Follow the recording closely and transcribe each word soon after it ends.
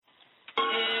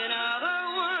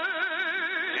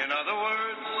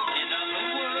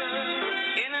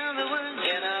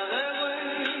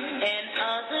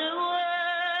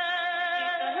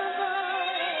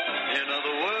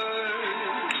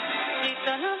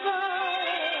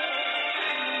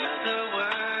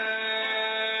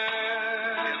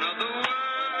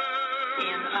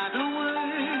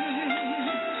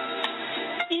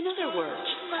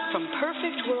From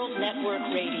Perfect World Network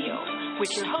Radio,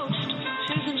 with your host,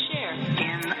 Susan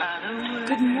Scher.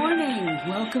 Good morning.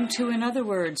 Welcome to In Other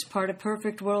Words, part of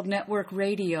Perfect World Network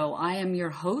Radio. I am your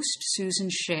host, Susan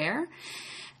Scher,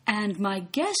 and my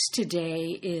guest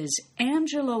today is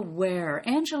Angela Ware.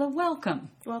 Angela, welcome.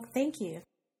 Well, thank you.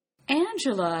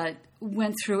 Angela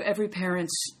went through every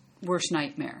parent's worst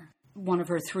nightmare. One of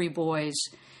her 3 boys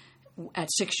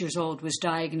at 6 years old was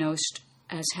diagnosed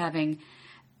as having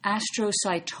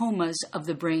astrocytomas of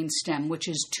the brainstem, which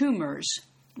is tumors,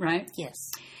 right? Yes.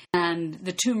 And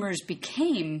the tumors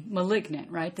became malignant,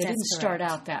 right? They didn't start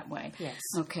out that way. Yes.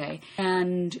 Okay.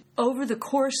 And over the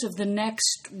course of the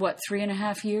next,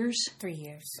 3.5 years? 3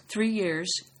 years. 3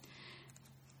 years,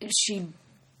 she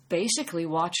basically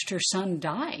watched her son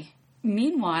die.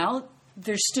 Meanwhile,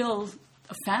 there's still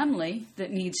a family that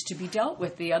needs to be dealt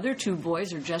with. The other 2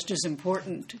 boys are just as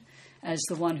important as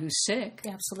the one who's sick.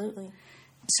 Absolutely.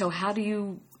 So how do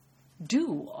you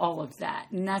do all of that?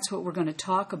 And that's what we're going to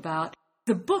talk about.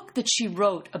 The book that she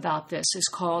wrote about this is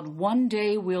called One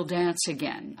Day We'll Dance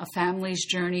Again, A Family's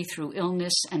Journey Through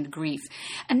Illness and Grief.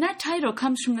 And that title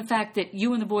comes from the fact that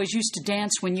you and the boys used to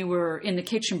dance when you were in the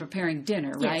kitchen preparing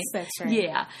dinner, right? Yes, that's right.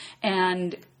 Yeah.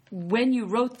 And when you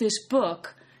wrote this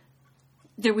book,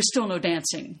 there was still no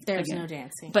dancing. There's no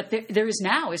dancing. But there is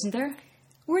now, isn't there?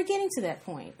 We're getting to that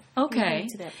point. Okay.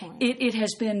 To that point. It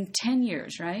has been 10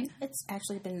 years, right? It's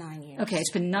actually been 9 years. Okay,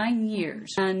 it's been 9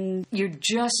 years. And you're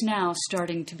just now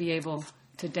starting to be able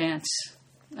to dance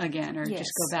again or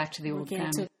just go back to the old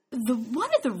family. One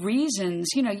of the reasons,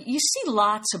 you see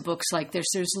lots of books like this.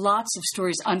 There's lots of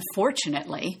stories,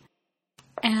 unfortunately.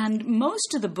 And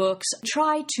most of the books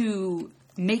try to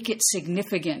make it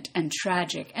significant and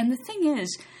tragic. And the thing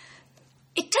is,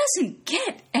 it doesn't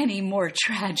get any more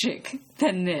tragic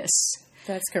than this.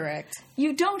 That's correct.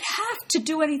 You don't have to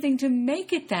do anything to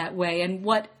make it that way. And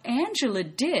what Angela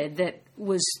did that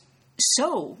was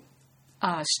so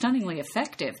stunningly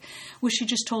effective was she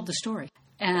just told the story.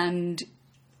 And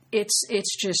it's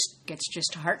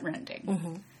just heartrending.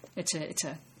 Mm-hmm. It's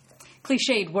a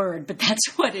cliched word, but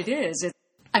that's what it is.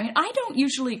 I don't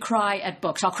usually cry at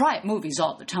books. I'll cry at movies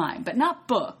all the time, but not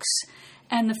books.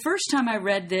 And the first time I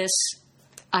read this,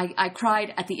 I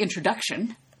cried at the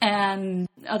introduction and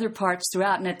other parts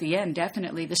throughout, and at the end,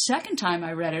 definitely. The second time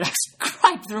I read it, I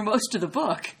cried through most of the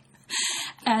book.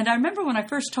 And I remember when I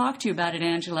first talked to you about it,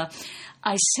 Angela,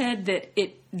 I said that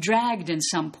it dragged in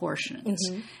some portions.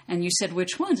 Mm-hmm. And you said,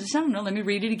 which ones? I said, I don't know, let me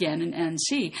read it again and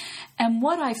see. And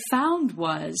what I found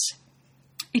was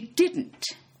it didn't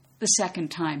the second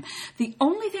time. The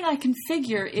only thing I can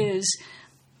figure is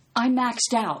I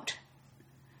maxed out.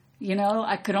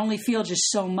 I could only feel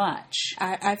just so much.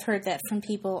 I've heard that from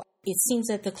people. It seems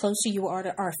that the closer you are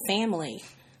to our family,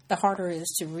 the harder it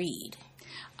is to read.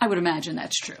 I would imagine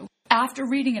that's true. After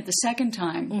reading it the second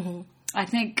time, mm-hmm. I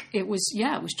think it was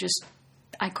just,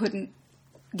 I couldn't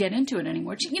get into it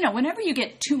anymore. Whenever you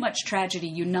get too much tragedy,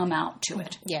 you numb out to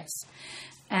it. Yes.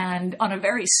 And on a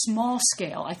very small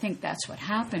scale, I think that's what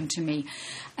happened to me.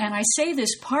 And I say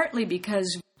this partly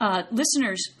because,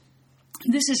 listeners,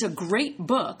 this is a great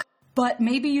book. But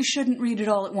maybe you shouldn't read it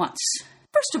all at once.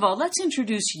 First of all, let's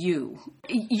introduce you.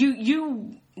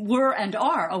 You were and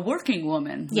are a working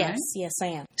woman, right? Yes, I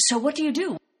am. So what do you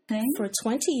do? For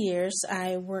 20 years,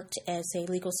 I worked as a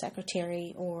legal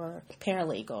secretary or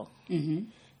paralegal. Mm-hmm.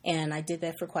 And I did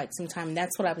that for quite some time.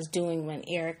 That's what I was doing when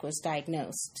Eric was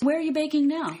diagnosed. Where are you baking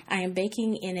now? I am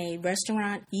baking in a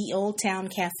restaurant, Ye Old Town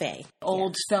Cafe.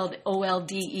 Old spelled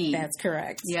O-L-D-E. That's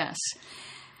correct. Yes.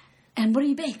 And what do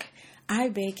you bake? I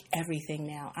bake everything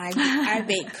now. I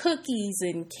bake cookies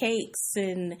and cakes,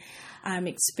 and I'm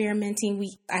experimenting.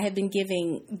 I have been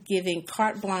giving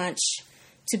carte blanche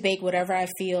to bake whatever I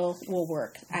feel will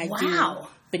work. I do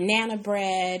banana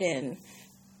bread and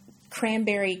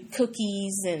cranberry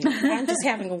cookies, and I'm just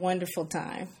having a wonderful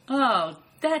time. Oh,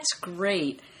 that's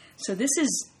great. So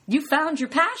you found your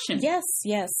passion.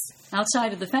 Yes.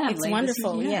 Outside of the family. It's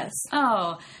wonderful, yes.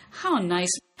 Oh, how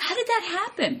nice. How did that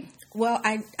happen? Well,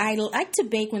 I like to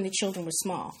bake when the children were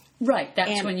small. Right,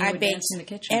 that's when you would dance in the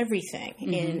kitchen. Everything,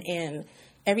 mm-hmm. and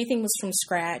everything was from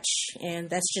scratch, and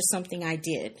that's just something I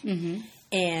did. Mm-hmm.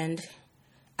 And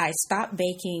I stopped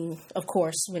baking, of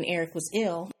course, when Eric was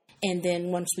ill, and then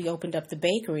once we opened up the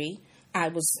bakery, I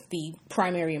was the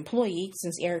primary employee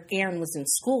since Aaron was in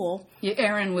school. Yeah,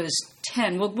 Aaron was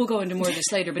 10. We'll go into more of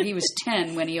this later, but he was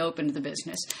 10 when he opened the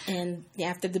business. And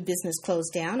after the business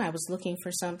closed down, I was looking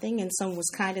for something, and someone was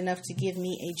kind enough to give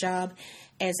me a job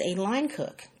as a line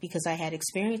cook because I had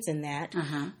experience in that.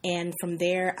 And from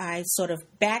there, I sort of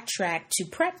backtracked to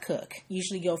prep cook,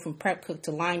 usually go from prep cook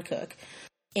to line cook.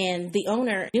 And the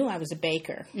owner knew I was a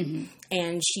baker,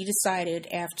 and she decided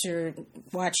after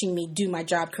watching me do my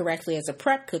job correctly as a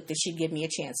prep cook that she'd give me a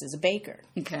chance as a baker.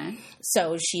 Okay.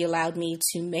 So she allowed me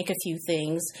to make a few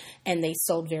things, and they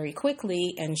sold very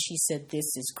quickly, and she said,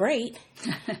 "This is great."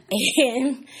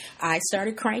 And I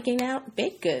started cranking out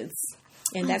baked goods,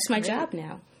 and that's my job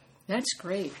now. That's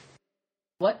great.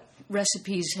 What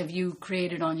recipes have you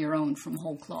created on your own from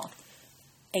whole cloth?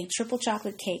 A triple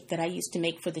chocolate cake that I used to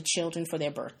make for the children for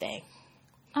their birthday.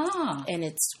 And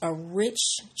it's a rich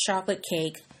chocolate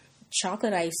cake,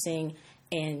 chocolate icing,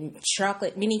 and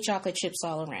mini chocolate chips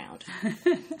all around.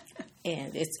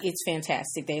 And it's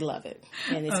fantastic. They love it.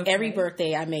 And it's every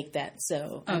birthday I make that,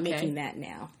 so I'm making that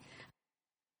now.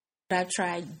 I've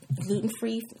tried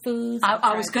gluten-free foods.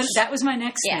 That was my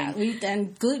next thing. Yeah, we've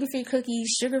done gluten-free cookies,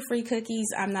 sugar-free cookies.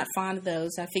 I'm not fond of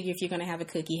those. I figure if you're going to have a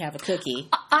cookie, have a cookie.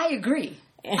 I agree.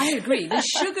 The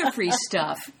sugar-free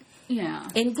stuff. Yeah.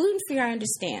 And gluten-free, I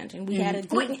understand. And we had a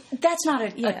gluten... That's not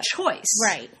a choice.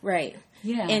 Right.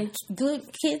 Yeah. And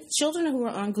children who are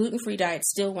on gluten-free diets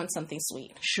still want something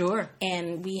sweet. Sure.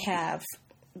 And we have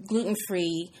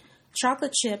gluten-free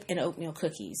chocolate chip and oatmeal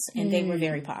cookies, and they were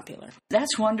very popular.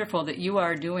 That's wonderful that you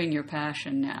are doing your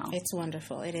passion now. It's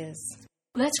wonderful. It is.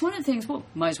 That's one of the things,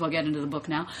 might as well get into the book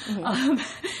now.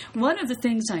 One of the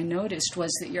things I noticed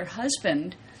was that your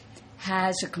husband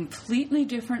has a completely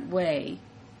different way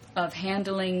of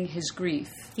handling his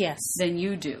grief than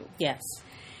you do. Yes.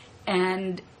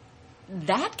 And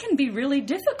that can be really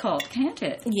difficult, can't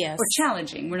it? Yes. Or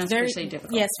challenging. We're not supposed to say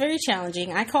difficult. Yes, very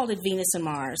challenging. I called it Venus and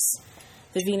Mars.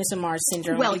 The Venus and Mars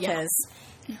syndrome, because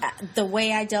the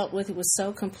way I dealt with it was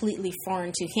so completely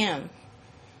foreign to him,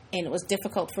 and it was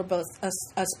difficult for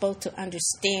us both to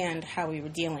understand how we were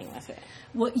dealing with it.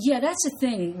 Well, yeah, that's the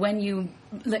thing.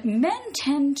 Men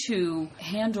tend to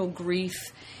handle grief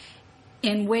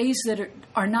in ways that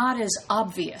are not as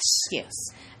obvious. Yes.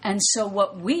 And so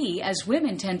what we, as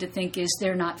women, tend to think is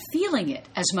they're not feeling it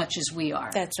as much as we are.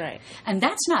 That's right. And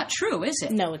that's not true, is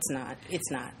it? No, it's not.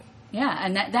 It's not. Yeah,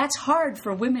 and that's hard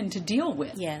for women to deal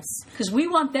with. Yes. Because we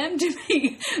want them to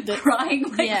be crying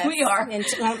like we are. And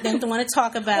to want to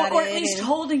talk about it. Or at least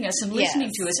holding us and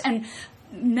listening to us. And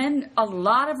men, a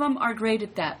lot of them are great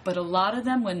at that. But a lot of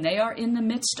them, when they are in the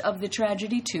midst of the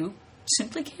tragedy too,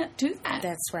 simply can't do that.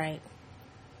 That's right.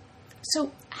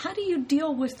 So how do you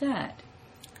deal with that?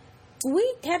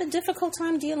 We had a difficult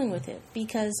time dealing with it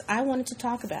because I wanted to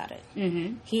talk about it.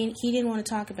 He didn't want to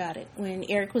talk about it. When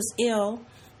Eric was ill,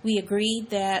 we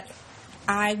agreed that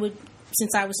I would,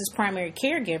 since I was his primary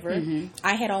caregiver,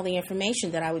 I had all the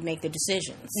information that I would make the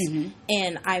decisions.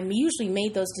 And I usually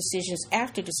made those decisions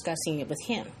after discussing it with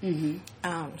him.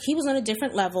 He was on a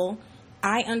different level.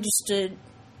 I understood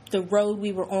the road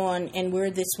we were on and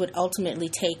where this would ultimately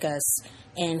take us,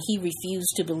 and he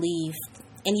refused to believe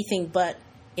anything but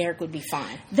Eric would be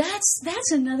fine.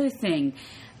 That's another thing.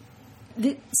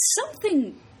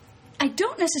 I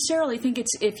don't necessarily think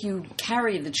it's if you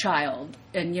carry the child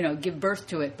and, give birth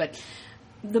to it, but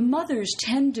the mothers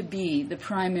tend to be the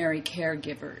primary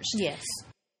caregivers. Yes.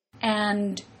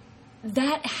 And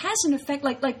that has an effect,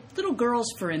 like little girls,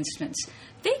 for instance,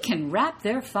 they can wrap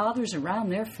their fathers around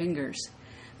their fingers.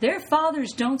 Their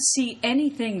fathers don't see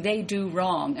anything they do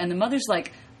wrong. And the mother's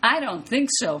like, I don't think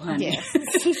so, honey. Yes.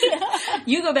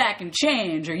 You go back and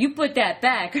change, or you put that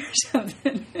back, or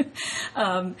something.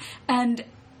 And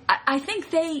I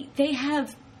think they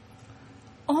have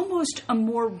almost a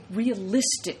more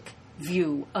realistic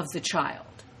view of the child.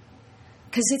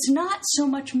 Because it's not so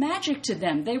much magic to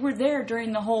them. They were there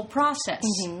during the whole process.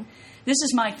 This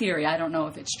is my theory. I don't know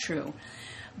if it's true.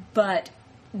 But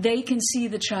they can see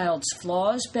the child's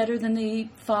flaws better than the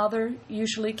father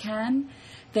usually can.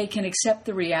 They can accept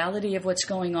the reality of what's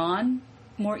going on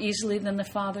more easily than the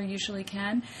father usually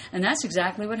can. And that's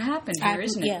exactly what happened here,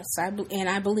 isn't it? Yes, and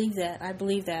I believe that. I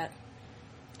believe that.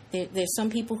 There's some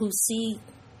people who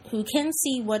can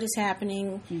see what is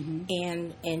happening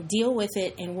and deal with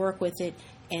it and work with it.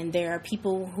 And there are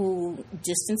people who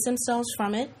distance themselves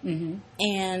from it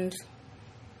and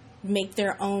make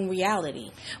their own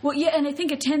reality. Well, yeah, and I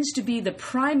think it tends to be the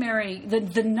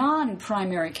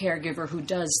non-primary caregiver who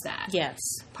does that. Yes.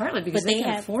 Partly because they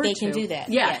can afford to. They can do that.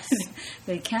 Yeah. Yes.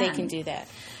 They can. They can do that.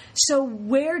 So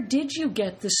where did you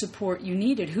get the support you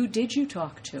needed? Who did you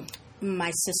talk to?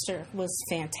 My sister was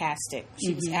fantastic.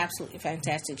 She was absolutely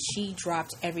fantastic. She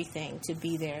dropped everything to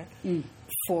be there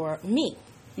for me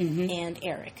and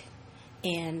Eric.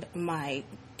 And I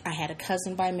had a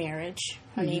cousin by marriage.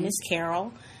 Her name is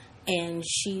Carol. And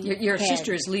Your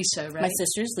sister is Lisa, right? My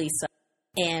sister is Lisa.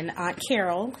 And Aunt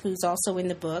Carol, who's also in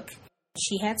the book,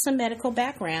 she had some medical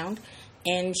background.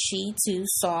 And she, too,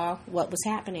 saw what was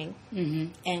happening.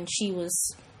 And she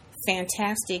was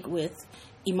fantastic with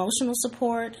emotional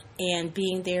support and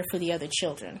being there for the other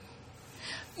children.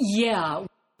 Yeah.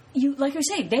 Like I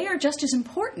say, they are just as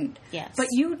important. Yes. But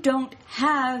you don't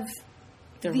have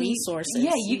the resources.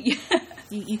 Yeah.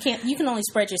 You can't. You can only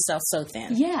spread yourself so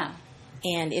thin. Yeah.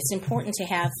 And it's important to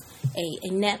have a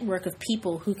network of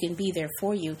people who can be there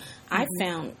for you. I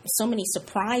found so many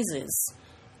surprises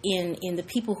in the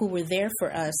people who were there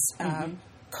for us,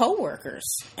 co-workers,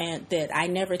 and that I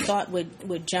never thought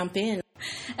would jump in.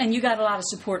 And you got a lot of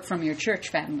support from your church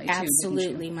family, too.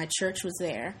 Absolutely. My church was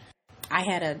there. I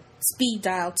had a speed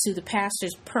dial to the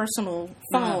pastor's personal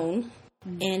phone,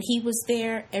 and he was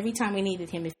there every time we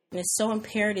needed him. And it's so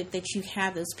imperative that you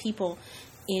have those people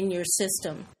in your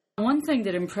system. One thing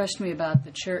that impressed me about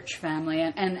the church family,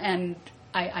 and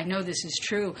I know this is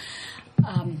true,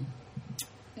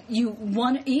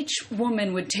 each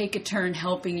woman would take a turn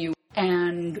helping you,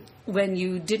 and when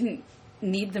you didn't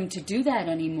need them to do that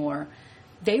anymore,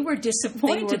 they were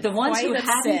disappointed. The ones who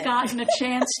hadn't gotten a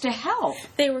chance to help.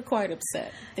 They were quite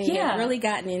upset. They had really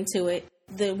gotten into it.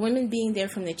 The women being there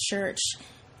from the church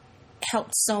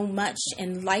helped so much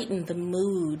and lightened the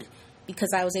mood,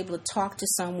 because I was able to talk to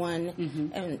someone,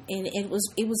 and it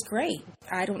was great.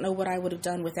 I don't know what I would have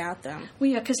done without them. Well,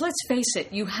 yeah, because let's face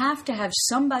it, you have to have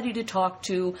somebody to talk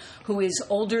to who is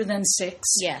older than 6.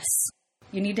 Yes.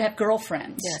 You need to have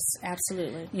girlfriends. Yes,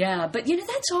 absolutely. Yeah, but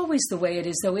that's always the way it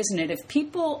is, though, isn't it? If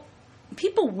people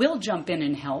will jump in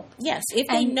and help. Yes, if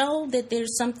they know that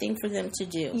there's something for them to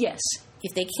do. Yes.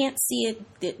 If they can't see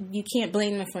it, you can't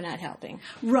blame them for not helping.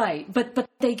 Right, but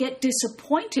they get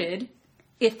disappointed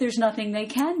if there's nothing they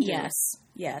can do. Yes.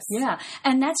 Yeah,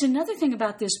 and that's another thing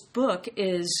about this book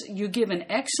is you give an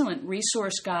excellent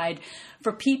resource guide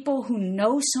for people who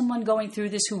know someone going through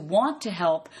this, who want to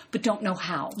help but don't know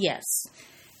how. Yes.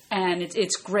 And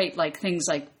it's great, like things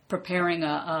like preparing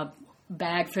a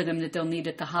bag for them that they'll need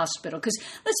at the hospital. Because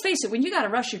let's face it, when you got to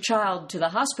rush your child to the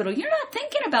hospital, you're not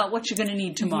thinking about what you're going to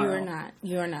need tomorrow.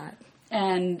 You're not.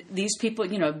 And these people,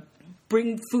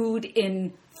 bring food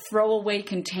in throwaway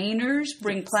containers,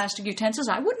 bring plastic utensils.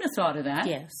 I wouldn't have thought of that.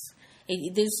 Yes.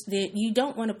 You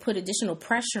don't want to put additional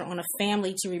pressure on a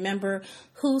family to remember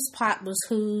whose pot was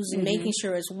whose and making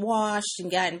sure it's washed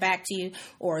and gotten back to you,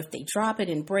 or if they drop it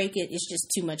and break it, it's just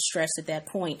too much stress at that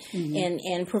point.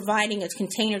 And providing a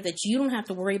container that you don't have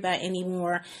to worry about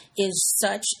anymore is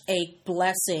such a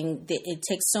blessing that it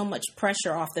takes so much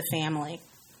pressure off the family.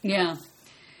 Yeah.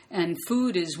 And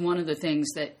food is one of the things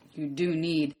that you do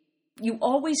need. You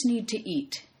always need to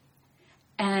eat.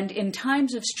 And in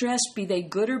times of stress, be they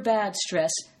good or bad stress,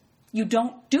 you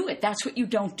don't do it. That's what you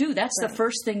don't do. That's the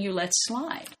first thing you let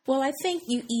slide. Well, I think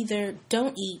you either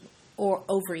don't eat or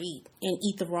overeat and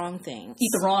eat the wrong things.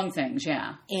 Eat the wrong things,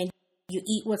 yeah. And you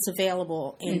eat what's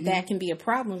available, and that can be a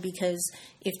problem, because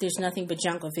if there's nothing but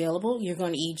junk available, you're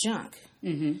going to eat junk.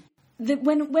 When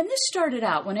this started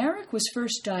out, when Eric was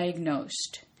first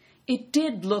diagnosed, it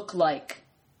did look like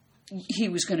he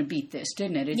was going to beat this,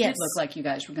 didn't it? It did look like you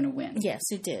guys were going to win. Yes,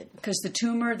 it did. Because the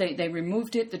tumor, they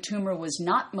removed it. The tumor was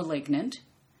not malignant.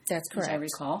 That's correct. As I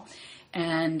recall.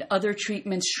 And other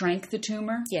treatments shrank the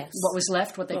tumor. Yes. What was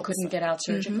left, what they couldn't get out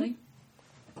surgically.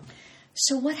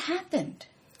 So what happened?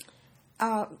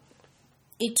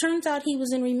 It turns out he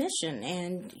was in remission,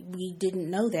 and we didn't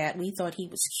know that. We thought he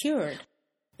was cured.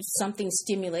 Something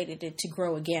stimulated it to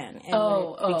grow again, and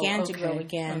when it began to grow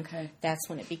again, that's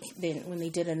when when they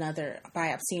did another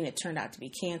biopsy and it turned out to be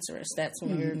cancerous. That's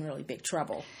when we were in really big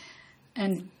trouble.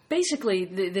 And basically,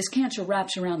 this cancer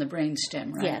wraps around the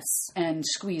brainstem, right? Yes, and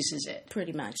squeezes it.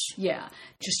 Pretty much. Yeah,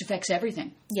 just affects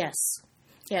everything. Yes,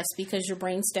 because your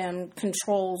brainstem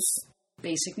controls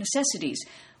basic necessities: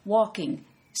 walking,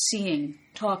 seeing,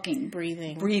 talking,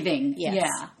 breathing. Yes.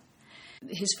 Yeah.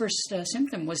 His first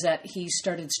symptom was that he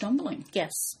started stumbling.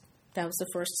 Yes, that was the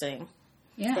first thing.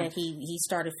 Yeah. That he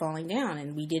started falling down,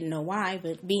 and we didn't know why.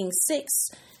 But being 6,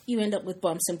 you end up with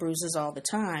bumps and bruises all the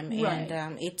time. Right.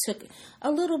 And it took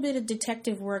a little bit of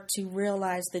detective work to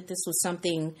realize that this was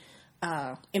something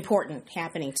important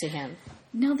happening to him.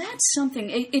 Now, that's something.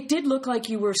 It did look like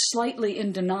you were slightly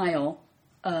in denial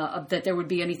that there would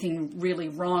be anything really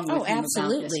wrong with him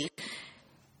absolutely. about this.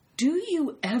 Do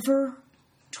you ever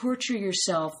torture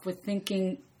yourself with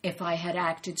thinking if I had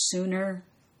acted sooner?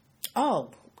 Oh,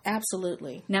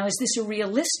 absolutely. Now, is this a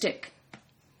realistic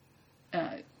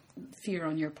fear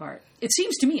on your part? It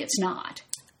seems to me it's not.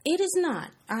 It is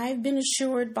not. I've been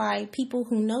assured by people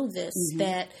who know this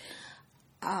that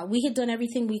we had done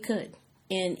everything we could,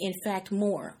 and in fact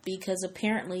more, because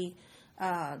apparently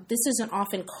this isn't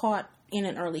often caught in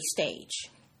an early stage.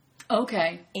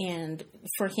 Okay. And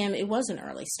for him, it was an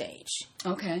early stage.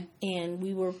 Okay. And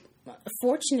we were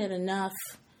fortunate enough,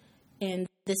 and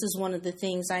this is one of the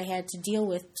things I had to deal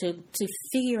with to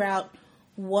figure out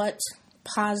what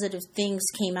positive things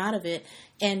came out of it.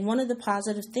 And one of the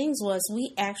positive things was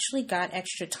we actually got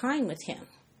extra time with him.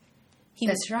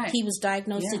 That's right. He was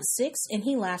diagnosed at 6, and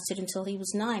he lasted until he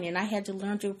was 9. And I had to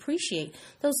learn to appreciate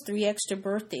those 3 extra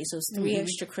birthdays, those 3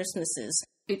 extra Christmases.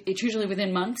 It's usually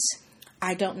within months?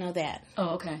 I don't know that.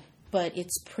 Oh, okay. But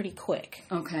it's pretty quick.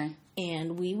 Okay.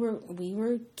 And we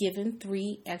were given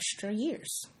 3 extra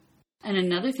years. And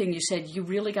another thing you said, you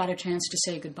really got a chance to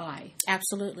say goodbye.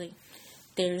 Absolutely.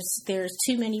 There's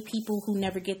too many people who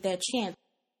never get that chance.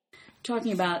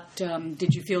 Talking about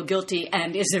did you feel guilty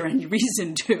and is there any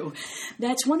reason to?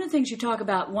 That's one of the things you talk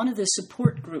about, one of the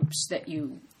support groups that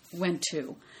you went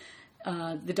to.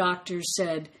 The doctor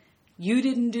said, you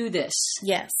didn't do this.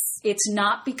 Yes. It's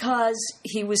not because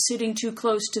he was sitting too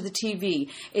close to the TV.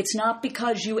 It's not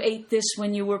because you ate this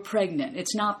when you were pregnant.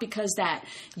 It's not because that.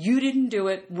 You didn't do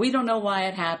it. We don't know why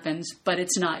it happens, but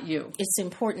it's not you. It's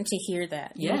important to hear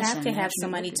that. Yes, you have to have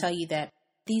somebody tell you that.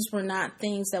 These were not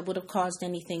things that would have caused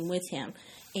anything with him.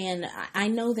 And I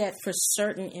know that for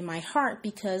certain in my heart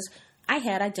because I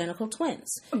had identical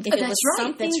twins. If it was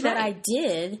something that I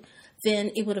did,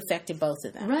 then it would have affected both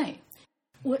of them. Right.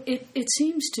 Well, it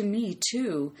seems to me,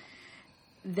 too,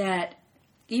 that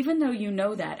even though you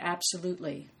know that,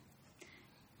 absolutely,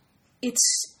 it's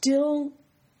still,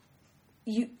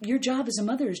 your job as a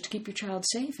mother is to keep your child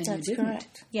safe, and That's you didn't.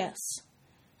 Correct. Yes.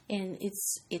 And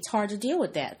it's hard to deal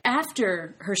with that.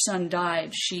 After her son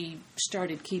died, she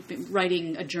started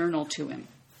writing a journal to him.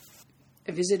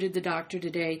 I visited the doctor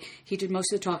today. He did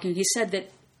most of the talking. He said that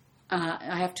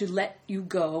I have to let you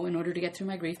go in order to get through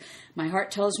my grief. My heart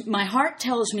tells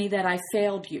me that I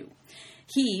failed you.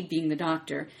 He, being the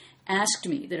doctor, asked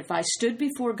me that if I stood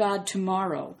before God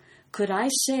tomorrow, could I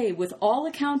say with all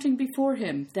accounting before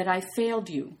him that I failed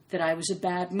you, that I was a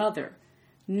bad mother?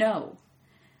 No,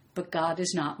 but God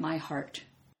is not my heart.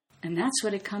 And that's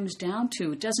what it comes down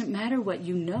to. It doesn't matter what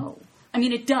you know. I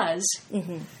mean, it does,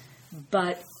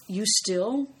 but you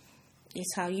still...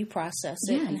 It's how you process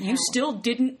it. Yeah, you still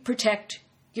didn't protect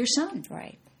your son.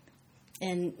 Right.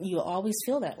 And you'll always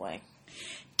feel that way.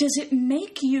 Does it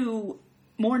make you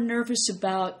more nervous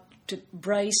about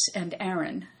Bryce and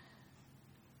Aaron?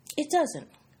 It doesn't.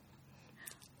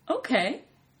 Okay.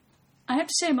 I have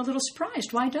to say I'm a little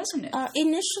surprised. Why doesn't it?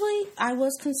 Initially, I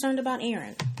was concerned about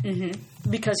Aaron. Mm-hmm.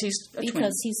 Because he's a twin.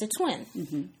 Because he's a twin.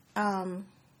 Mm-hmm.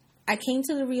 I came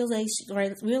to the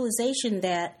realization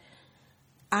that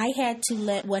I had to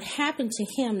let what happened to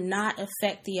him not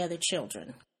affect the other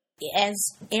children. As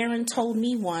Aaron told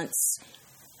me once,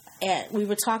 we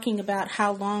were talking about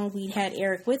how long we had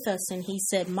Eric with us, and he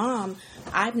said, Mom,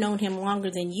 I've known him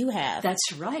longer than you have.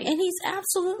 That's right. And he's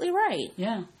absolutely right.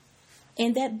 Yeah.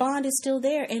 And that bond is still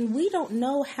there, and we don't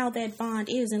know how that bond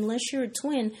is. Unless you're a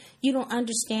twin, you don't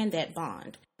understand that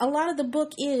bond. A lot of the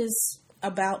book is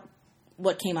about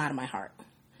what came out of my heart.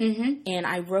 Mm-hmm. And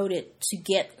I wrote it to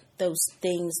get those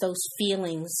things, those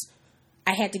feelings,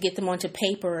 I had to get them onto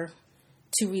paper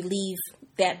to relieve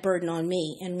that burden on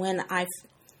me. And when I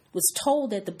was told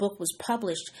that the book was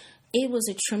published, it was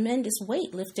a tremendous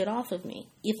weight lifted off of me.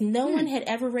 If no one had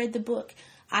ever read the book,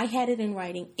 I had it in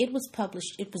writing. It was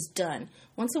published. It was done.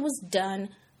 Once it was done,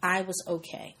 I was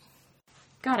okay.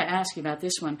 Got to ask you about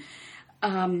this one.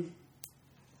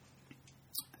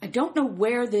 I don't know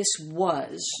where this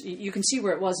was. You can see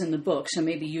where it was in the book, so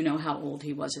maybe you know how old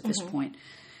he was at this point.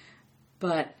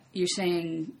 But you're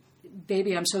saying,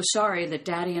 baby, I'm so sorry that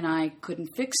Daddy and I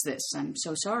couldn't fix this. I'm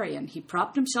so sorry. And he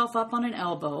propped himself up on an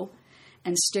elbow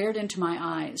and stared into my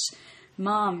eyes.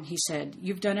 Mom, he said,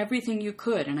 you've done everything you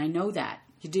could, and I know that.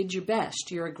 You did your best.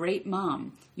 You're a great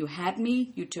mom. You had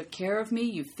me, you took care of me,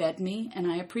 you fed me,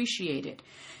 and I appreciate it.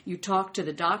 You talked to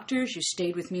the doctors, you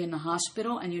stayed with me in the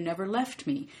hospital, and you never left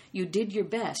me. You did your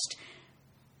best.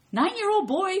 9-year-old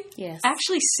boy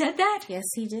actually said that? Yes,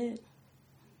 he did.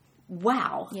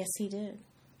 Wow. Yes, he did.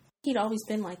 He'd always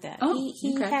been like that. Oh,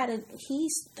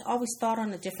 He's always thought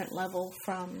on a different level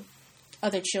from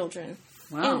other children.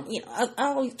 Wow.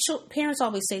 And, parents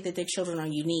always say that their children are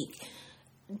unique.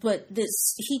 But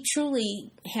he truly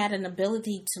had an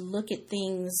ability to look at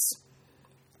things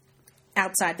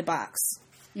outside the box.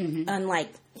 Mm-hmm. Unlike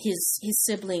his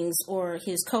siblings or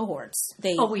his cohorts.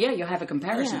 You have a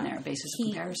comparison there, a basis of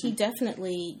comparison. He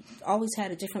definitely always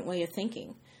had a different way of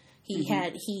thinking.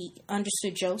 He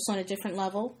understood jokes on a different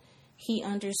level. He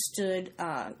understood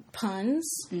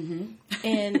puns,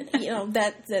 and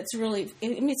that's really. I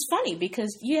mean, it's funny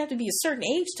because you have to be a certain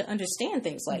age to understand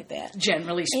things like that.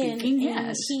 Generally speaking,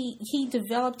 yes. And he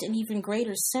developed an even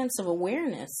greater sense of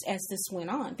awareness as this went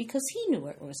on because he knew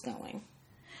where it was going.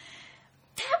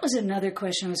 That was another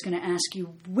question I was going to ask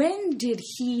you. When did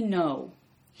he know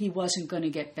he wasn't going to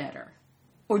get better?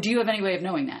 Or do you have any way of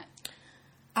knowing that?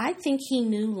 I think he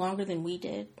knew longer than we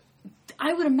did.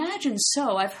 I would imagine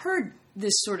so. I've heard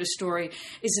this sort of story,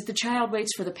 is that the child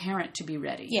waits for the parent to be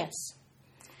ready. Yes.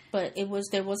 But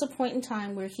there was a point in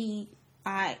time where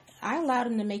I allowed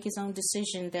him to make his own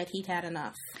decision that he'd had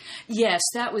enough. Yes,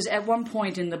 that was at one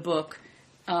point in the book,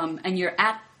 and you're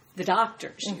at the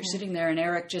doctor's. You're sitting there, and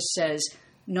Eric just says,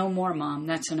 "No more, Mom.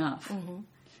 That's enough." Mm-hmm.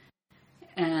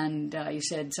 And you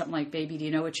said something like, "Baby, do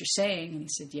you know what you're saying?" And he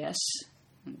said, "Yes."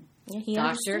 Doctor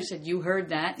understood. said, "You heard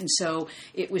that." And so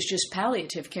it was just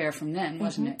palliative care from then,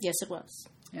 wasn't it? Yes, it was.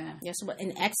 Yeah. Yes, it was.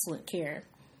 And excellent care.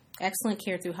 Excellent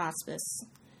care through hospice.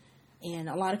 And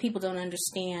a lot of people don't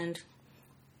understand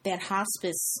that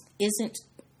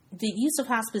the use of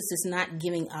hospice is not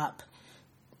giving up.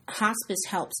 Hospice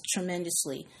helps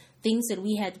tremendously. Things that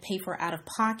we had to pay for out of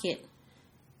pocket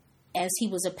as he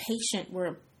was a patient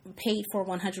were paid for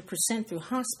 100% through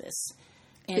hospice.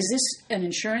 And is this an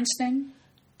insurance thing?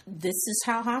 This is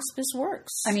how hospice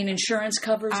works. I mean, insurance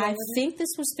covers all of it? I think this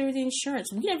was through the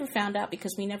insurance. We never found out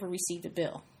because we never received a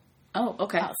bill. Oh,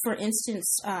 okay. For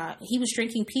instance, he was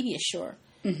drinking Pediasure.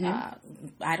 Mm-hmm.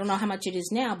 I don't know how much it is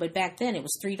now, but back then it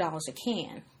was $3 a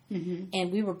can. Mm-hmm.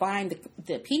 And we were buying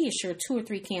the Pediasure 2 or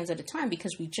 3 cans at a time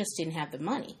because we just didn't have the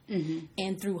money. Mm-hmm.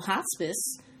 And through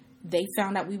hospice, they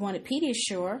found out we wanted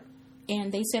Pediasure,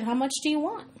 and they said, "How much do you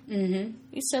want?" Mm-hmm.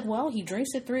 We said, "Well, he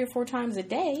drinks it 3 or 4 times a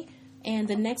day." And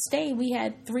the next day, we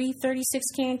had 3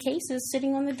 36-can cases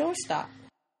sitting on the doorstep.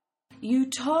 You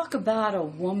talk about a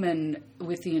woman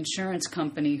with the insurance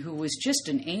company who was just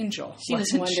an angel. She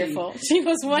was wonderful. She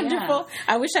was wonderful.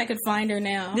 Yeah. I wish I could find her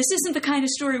now. This isn't the kind of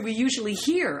story we usually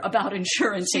hear about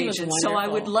insurance agents, so I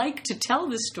would like to tell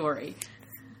the story.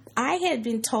 I had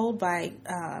been told by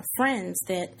friends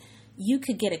that you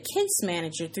could get a case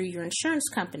manager through your insurance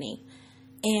company.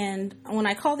 And when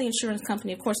I called the insurance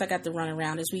company, of course, I got the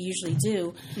runaround, as we usually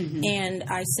do. Mm-hmm. And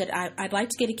I said, I'd like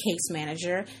to get a case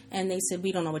manager. And they said,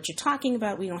 "We don't know what you're talking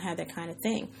about. We don't have that kind of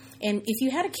thing." And if you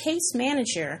had a case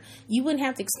manager, you wouldn't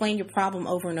have to explain your problem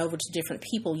over and over to different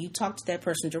people. You talk to that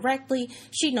person directly.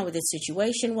 She'd know what the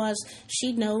situation was.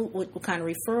 She'd know what kind of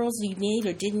referrals you need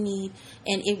or didn't need.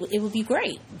 And it would be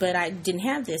great. But I didn't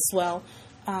have this. Well,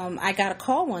 I got a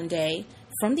call one day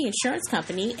from the insurance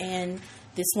company, and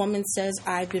this woman says,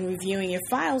 "I've been reviewing your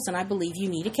files, and I believe you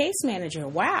need a case manager."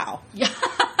 Wow.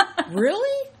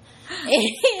 Really?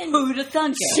 And who'd have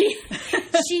thunk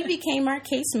it? She became our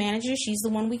case manager. She's the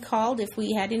one we called if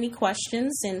we had any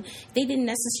questions, and they didn't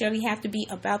necessarily have to be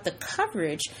about the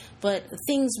coverage, but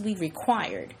things we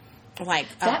required. Like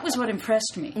that was what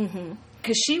impressed me. Mm-hmm.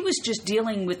 Because she was just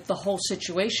dealing with the whole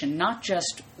situation, not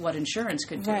just what insurance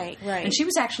could do. Right. And she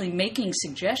was actually making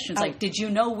suggestions like, "Did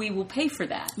you know we will pay for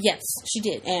that?" Yes, she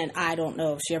did. And I don't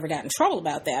know if she ever got in trouble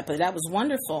about that, but that was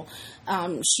wonderful.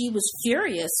 She was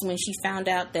furious when she found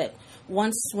out that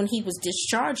when he was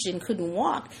discharged and couldn't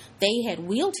walk, they had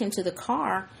wheeled him to the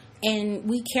car, and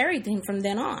we carried him from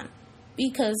then on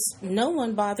because no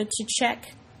one bothered to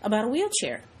check about a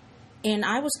wheelchair. And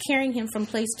I was carrying him from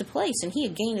place to place, and he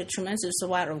had gained a tremendous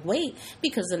amount of weight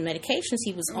because of the medications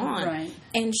he was on. Right.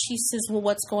 And she says, "Well,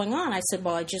 what's going on?" I said,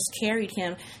 "Well, I just carried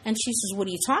him." And she says, "What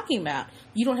are you talking about?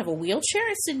 You don't have a wheelchair?"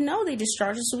 I said, "No, they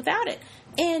discharged us without it."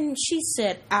 And she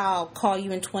said, "I'll call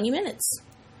you in 20 minutes.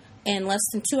 And less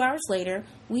than 2 hours later,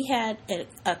 we had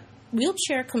a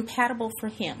wheelchair compatible for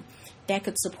him that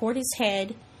could support his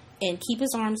head and keep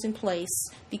his arms in place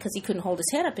because he couldn't hold his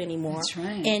head up anymore. That's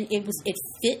right. And it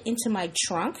fit into my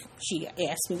trunk. She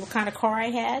asked me what kind of car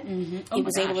I had. Mm-hmm. It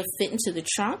was able to fit into the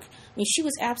trunk. I mean, she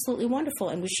was absolutely wonderful.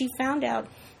 And when she found out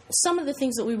some of the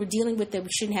things that we were dealing with that we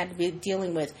shouldn't have to be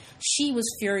dealing with, she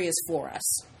was furious for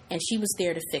us. And she was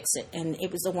there to fix it. And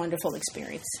it was a wonderful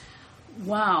experience.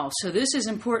 Wow. So this is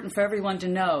important for everyone to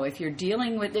know. If you're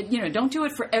dealing with it, don't do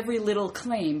it for every little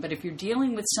claim, but if you're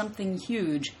dealing with something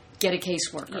huge, get a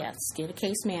caseworker. Yes, get a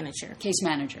case manager. Case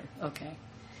manager, okay.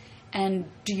 And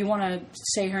do you want to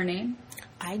say her name?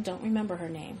 I don't remember her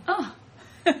name. Oh.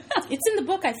 It's in the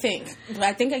book, I think. But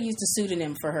I think I used a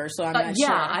pseudonym for her, so I'm not sure.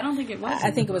 Yeah, I don't think it was.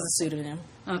 I think it was a pseudonym.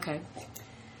 Okay.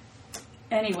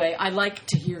 Anyway, I like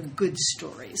to hear good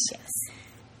stories. Yes.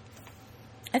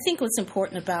 I think what's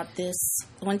important about this,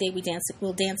 One Day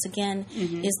We'll Dance Again,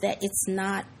 is that it's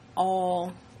not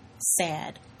all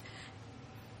sad.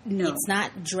 No. It's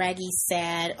not draggy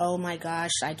sad, oh my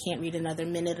gosh, I can't read another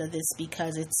minute of this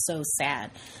because it's so sad.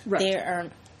 Right.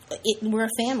 We're a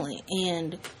family,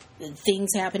 and things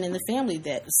happen in the family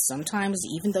that sometimes,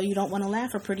 even though you don't want to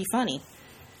laugh, are pretty funny.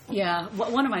 Yeah.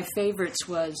 One of my favorites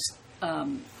was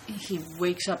he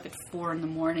wakes up at 4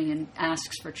 a.m. and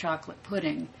asks for chocolate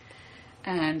pudding.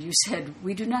 And you said,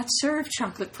 we do not serve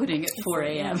chocolate pudding at 4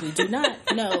 a.m. We do not.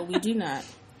 No, we do not.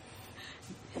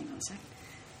 Hang on a second.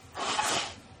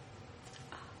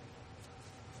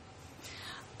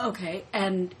 Okay,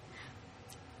 and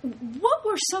what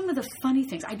were some of the funny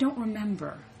things? I don't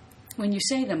remember. When you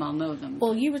say them, I'll know them.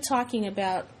 Well, you were talking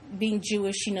about being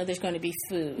Jewish, there's going to be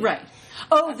food. Right.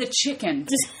 Oh, the chicken.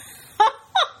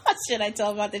 Should I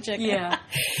tell about the chicken? Yeah.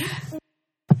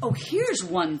 Oh, here's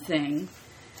one thing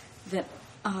that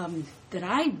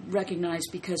I recognized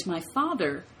because my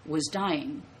father was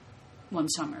dying one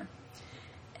summer,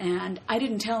 and I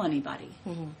didn't tell anybody.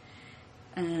 Mm-hmm.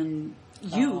 And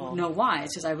you know why.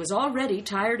 It says, I was already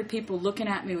tired of people looking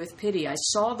at me with pity. I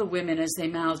saw the women as they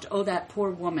mouthed, oh, that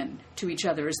poor woman, to each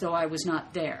other as though I was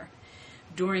not there.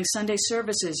 During Sunday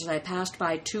services, as I passed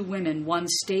by 2 women, one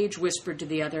stage whispered to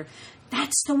the other,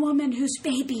 that's the woman whose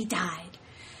baby died.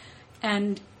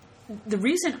 And the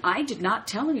reason I did not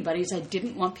tell anybody is I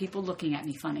didn't want people looking at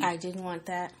me funny. I didn't want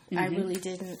that. Mm-hmm. I really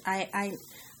didn't.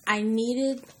 I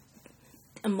needed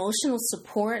emotional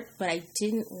support, but I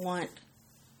didn't want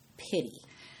pity.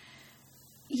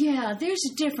 Yeah, there's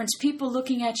a difference. People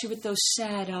looking at you with those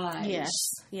sad eyes.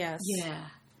 Yes. Yeah.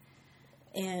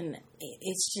 And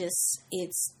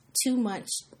it's too much.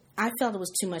 I felt it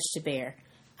was too much to bear.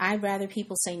 I'd rather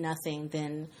people say nothing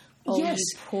than, oh, yes,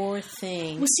 you poor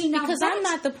thing. Well, see, now because I'm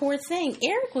not the poor thing.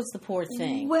 Eric was the poor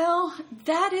thing. Well,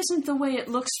 that isn't the way it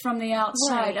looks from the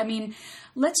outside. Right. I mean,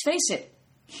 let's face it.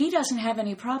 He doesn't have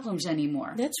any problems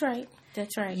anymore. That's right.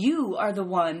 You are the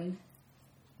one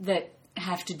that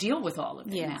have to deal with all of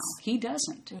it now. He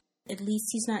doesn't. At least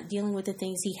he's not dealing with the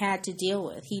things he had to deal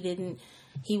with.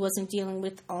 He wasn't dealing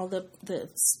with all the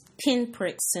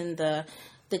pinpricks and the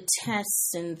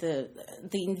tests and the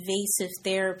invasive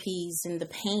therapies and the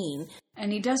pain.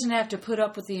 And he doesn't have to put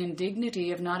up with the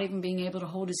indignity of not even being able to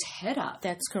hold his head up.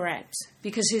 That's correct.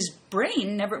 Because his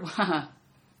brain never...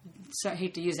 I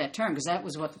hate to use that term because that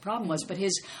was what the problem was, but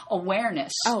his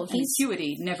awareness and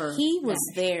acuity never... He was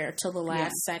there till the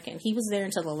last second. He was there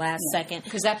until the last second.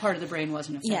 Because that part of the brain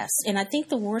wasn't affected. Yes, and I think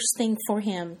the worst thing for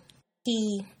him,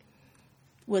 he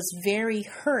was very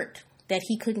hurt that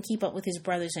he couldn't keep up with his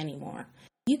brothers anymore.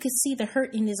 You could see the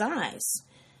hurt in his eyes.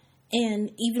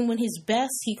 And even when he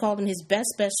called him his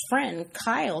best friend,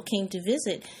 Kyle, came to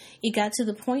visit, it got to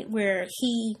the point where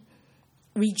he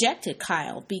rejected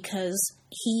Kyle because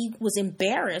he was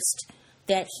embarrassed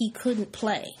that he couldn't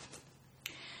play.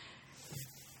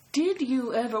 Did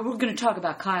you ever... We're going to talk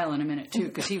about Kyle in a minute, too,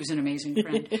 because he was an amazing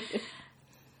friend.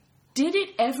 Did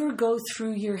it ever go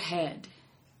through your head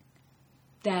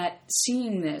that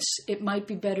seeing this, it might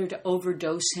be better to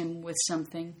overdose him with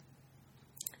something?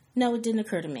 No, it didn't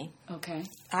occur to me. Okay.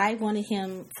 I wanted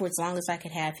him for as long as I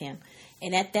could have him.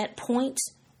 And at that point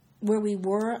where we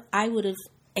were, I would have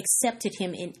accepted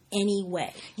him in any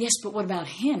way. Yes, but what about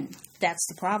him? That's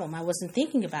the problem. I wasn't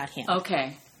thinking about him.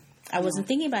 Okay. I wasn't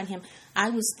thinking about him.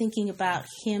 I was thinking about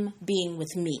him being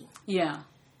with me. Yeah.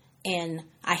 And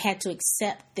I had to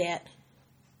accept that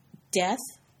death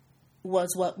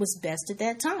was what was best at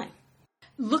that time.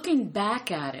 Looking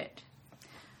back at it,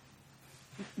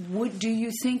 do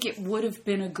you think it would have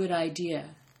been a good idea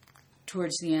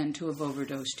towards the end to have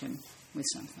overdosed him with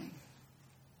something?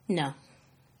 No.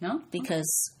 No?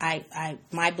 Because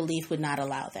my belief would not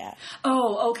allow that.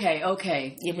 Oh,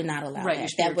 okay. It would not allow that.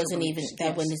 That wasn't even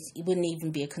wouldn't even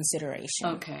be a consideration.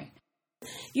 Okay.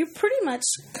 You're pretty much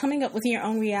coming up with your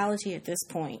own reality at this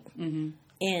point. Mm-hmm.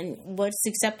 And what's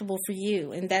acceptable for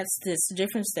you. And that's this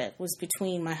difference that was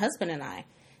between my husband and I.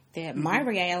 That my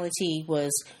reality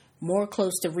was more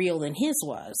close to real than his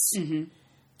was.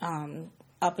 Mm-hmm.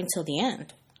 Up until the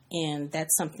end. And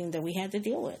that's something that we had to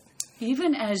deal with.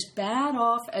 Even as bad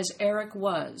off as Eric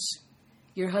was,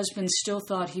 your husband still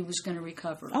thought he was going to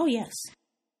recover. Oh, yes.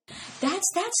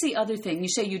 That's the other thing. You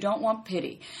say you don't want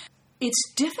pity.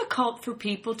 It's difficult for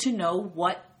people to know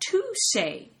what to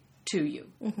say to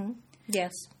you. Mm-hmm.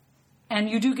 Yes.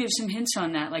 And you do give some hints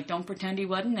on that, like don't pretend he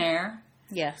wasn't there.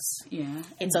 Yes. Yeah.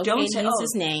 It's okay to use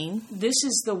his name. This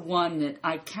is the one that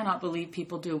I cannot believe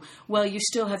people do. Well, you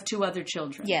still have 2 other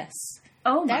children. Yes.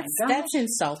 Oh, my gosh. That's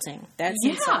insulting. That's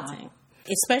insulting.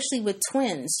 Especially with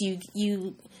twins.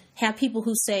 You have people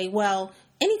who say, well,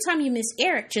 anytime you miss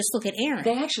Eric, just look at Aaron.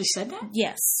 They actually said that?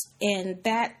 Yes. And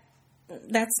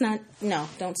that's not, no,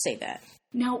 don't say that.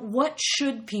 Now, what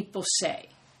should people say?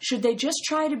 Should they just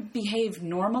try to behave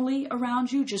normally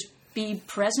around you? Just be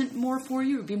present more for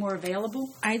you or be more available?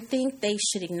 I think they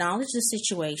should acknowledge the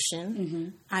situation. Mm-hmm.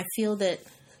 I feel that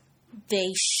they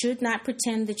should not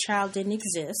pretend the child didn't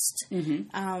exist.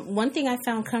 Mm-hmm. One thing I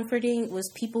found comforting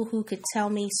was people who could tell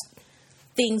me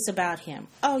things about him.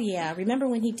 Oh, yeah, remember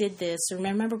when he did this, or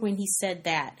remember when he said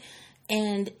that.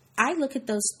 And I look at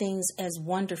those things as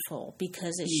wonderful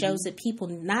because it shows that people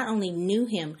not only knew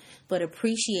him, but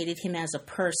appreciated him as a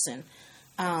person.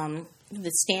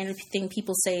 The standard thing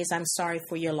people say is, I'm sorry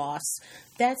for your loss.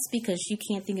 That's because you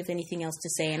can't think of anything else to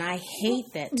say, and I hate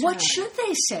that term. What should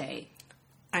they say?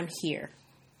 I'm here.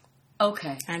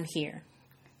 Okay. I'm here.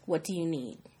 What do you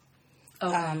need?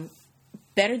 Okay.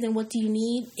 Better than what do you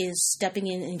need is stepping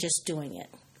in and just doing it.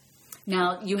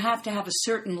 Now, you have to have a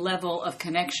certain level of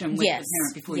connection with the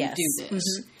parent before you do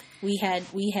this.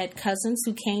 Mm-hmm. We had cousins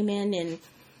who came in and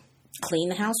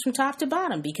cleaned the house from top to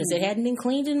bottom because it hadn't been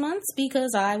cleaned in months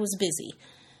because I was busy.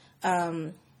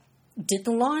 Did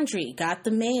the laundry, got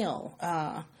the mail,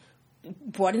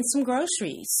 brought in some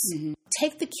groceries. Mm-hmm.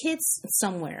 Take the kids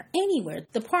somewhere, anywhere,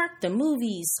 the park, the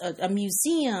movies, a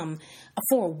museum,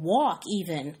 for a walk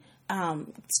even.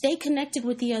 Stay connected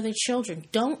with the other children.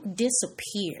 Don't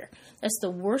disappear. That's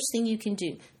the worst thing you can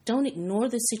do. Don't ignore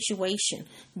the situation.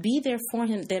 Be there for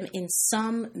them in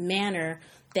some manner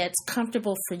that's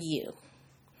comfortable for you.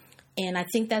 And I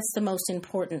think that's the most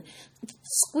important.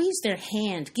 Squeeze their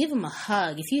hand. Give them a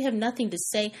hug. If you have nothing to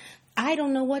say, I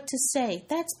don't know what to say.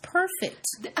 That's perfect.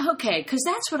 Okay, because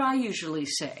that's what I usually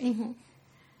say.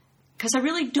 Because I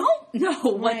really don't know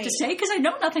what to say, because I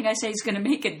know nothing I say is going to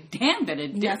make a damn bit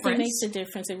of difference. Nothing makes a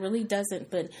difference. It really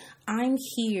doesn't. But I'm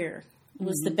here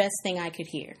was the best thing I could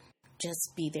hear.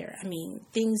 Just be there. I mean,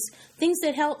 things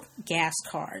that help. Gas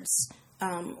cards,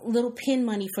 little pin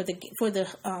money for the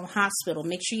hospital.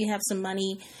 Make sure you have some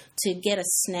money to get a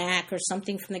snack or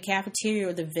something from the cafeteria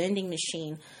or the vending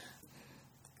machine.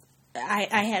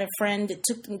 I had a friend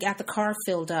that got the car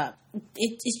filled up.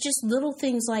 It's just little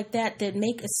things like that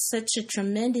make such a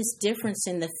tremendous difference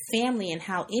in the family and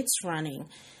how it's running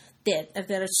that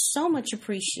are so much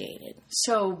appreciated.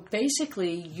 So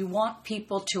basically, you want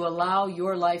people to allow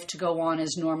your life to go on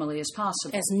as normally as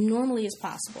possible. As normally as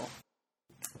possible.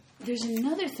 There's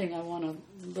another thing I want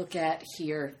to look at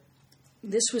here.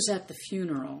 This was at the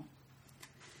funeral.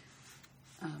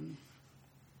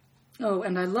 Oh,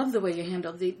 and I love the way you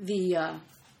handled the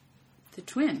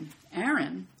twin,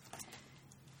 Aaron,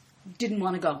 didn't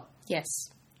want to go. Yes.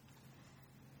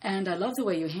 And I love the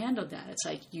way you handled that. It's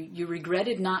like you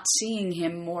regretted not seeing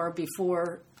him more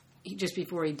just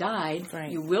before he died.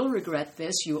 Right. You will regret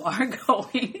this. You are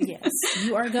going. Yes,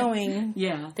 you are going.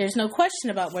 Yeah. There's no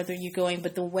question about whether you're going,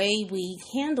 but the way we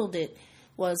handled it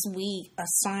was we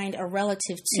assigned a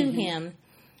relative to him.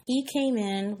 He came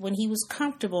in when he was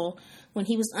comfortable. When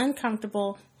he was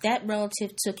uncomfortable, that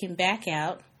relative took him back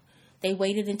out. They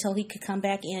waited until he could come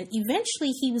back in.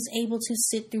 Eventually, he was able to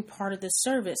sit through part of the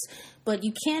service. But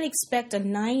you can't expect a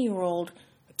 9-year-old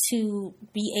to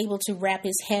be able to wrap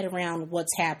his head around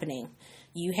what's happening.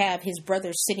 You have his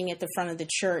brother sitting at the front of the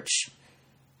church,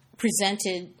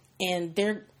 presented, and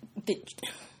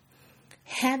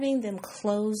having them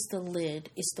close the lid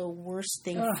is the worst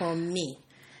thing for me.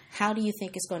 How do you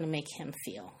think it's going to make him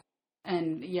feel?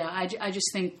 And, yeah, I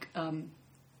just think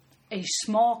a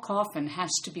small coffin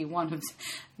has to be one of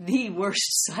the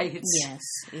worst sights. Yes,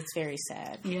 it's very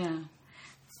sad. Yeah.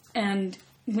 And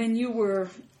when you were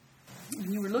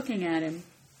looking at him,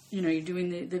 you're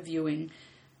doing the viewing,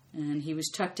 and he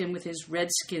was tucked in with his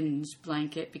Redskins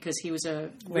blanket because he was a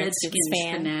Redskins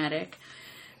fanatic.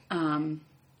 And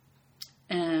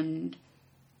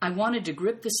I wanted to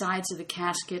grip the sides of the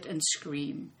casket and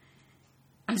scream.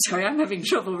 I'm sorry, I'm having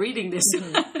trouble reading this.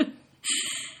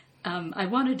 I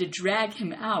wanted to drag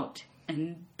him out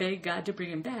and beg God to bring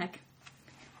him back.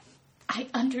 I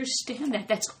understand that.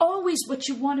 That's always what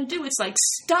you want to do. It's like,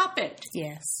 stop it.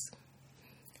 Yes.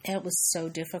 It was so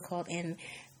difficult. And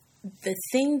the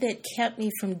thing that kept me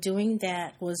from doing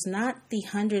that was not the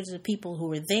hundreds of people who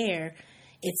were there.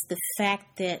 It's the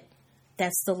fact that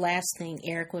that's the last thing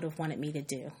Eric would have wanted me to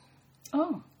do.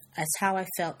 Oh. That's how I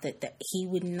felt that he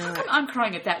would not. How come I'm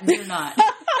crying at that and you're not?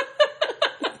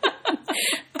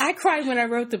 I cried when I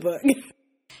wrote the book.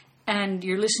 And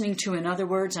you're listening to In Other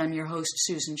Words. I'm your host,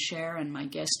 Susan Scher, and my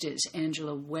guest is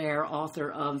Angela Ware, author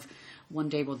of One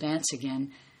Day We'll Dance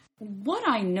Again. What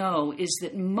I know is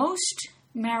that most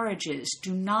marriages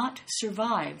do not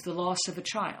survive the loss of a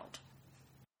child.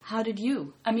 How did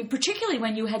you? I mean, particularly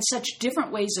when you had such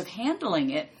different ways of handling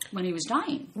it when he was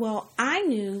dying. Well, I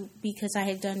knew because I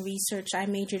had done research. I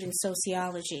majored in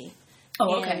sociology.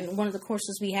 Oh, okay. And one of the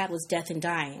courses we had was death and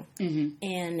dying. Mm-hmm.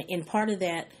 And in part of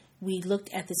that, we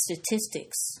looked at the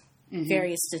statistics,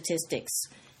 various statistics,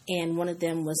 and one of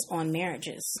them was on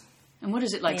marriages. And what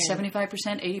is it, like 75%,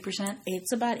 80%?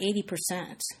 It's about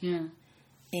 80%. Yeah.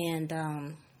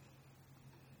 And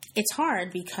it's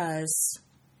hard because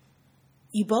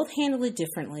you both handle it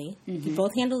differently. You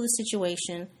both handle the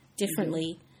situation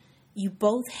differently. You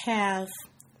both have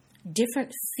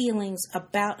different feelings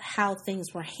about how things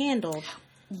were handled.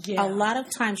 Yeah. A lot of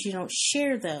times you don't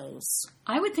share those.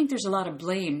 I would think there's a lot of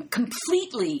blame,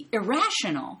 completely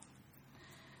irrational.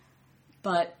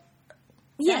 But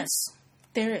yes,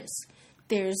 there is.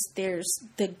 There's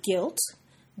the guilt.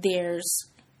 There's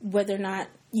whether or not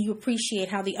you appreciate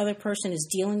how the other person is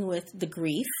dealing with the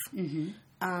grief.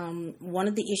 One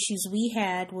of the issues we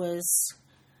had was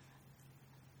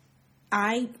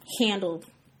I handled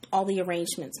all the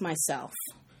arrangements myself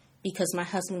because my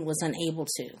husband was unable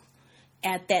to.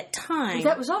 At that time... But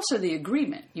that was also the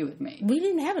agreement you had made. We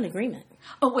didn't have an agreement.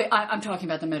 Oh, wait, I'm talking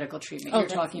about the medical treatment. You're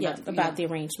talking about the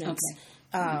arrangements.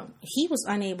 Okay. He was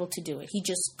unable to do it. He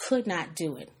just could not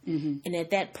do it. And at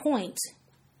that point,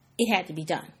 it had to be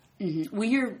done. Well,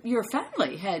 your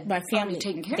family had taken care of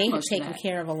most of that. They had taken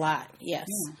care of a lot, yes.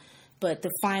 Yeah. But the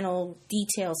final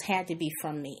details had to be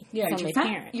from me, from the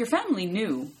parent. Your family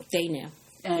knew. They knew.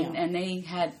 And they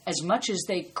had as much as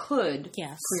they could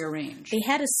prearrange. They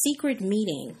had a secret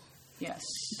meeting. Yes.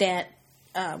 That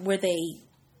where they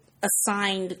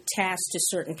assigned tasks to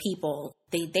certain people.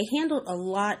 They handled a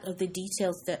lot of the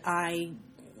details that I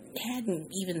hadn't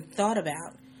even thought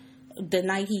about. The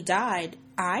night he died,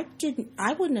 I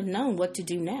wouldn't have known what to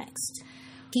do next.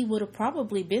 He would have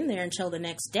probably been there until the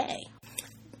next day.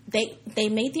 They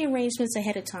made the arrangements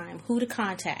ahead of time, who to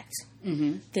contact.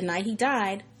 The night he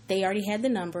died, they already had the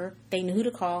number. They knew who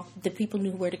to call. The people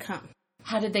knew where to come.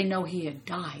 How did they know he had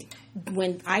died?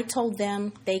 When I told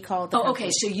them, they called the company.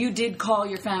 Okay. So you did call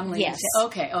your family? Yes.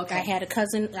 And say, okay. I had a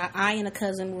cousin. I and a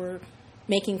cousin were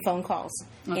making phone calls.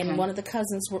 Okay. And one of the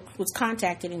cousins was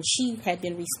contacted, and she had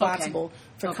been responsible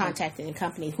for contacting the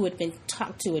company who had been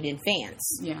talked to it in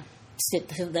advance. Yeah.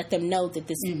 To let them know that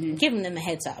this, giving them a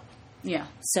heads up. Yeah.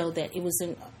 So that it was,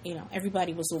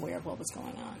 everybody was aware of what was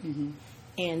going on.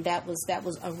 And that was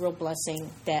a real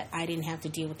blessing that I didn't have to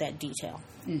deal with that detail.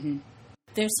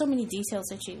 There's so many details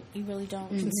that you really don't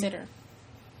consider.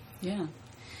 Yeah.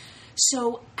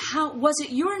 So how was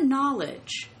it your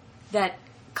knowledge that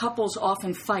couples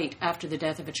often fight after the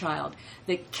death of a child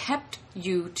that kept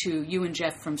you and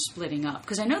Jeff from splitting up?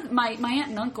 Because I know that my aunt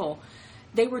and uncle,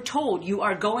 they were told, you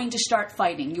are going to start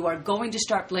fighting. You are going to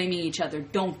start blaming each other.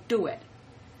 Don't do it.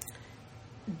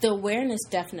 The awareness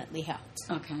definitely helped.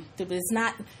 Okay. It's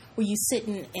not where you sit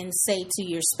and say to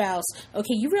your spouse,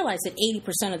 okay, you realize that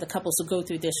 80% of the couples who go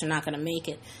through this are not going to make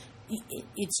it.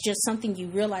 It's just something you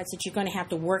realize that you're going to have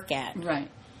to work at. Right.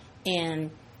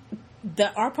 And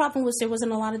our problem was there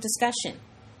wasn't a lot of discussion.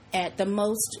 At the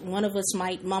most, one of us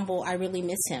might mumble, I really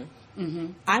miss him.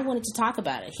 I wanted to talk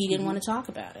about it. He didn't want to talk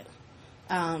about it.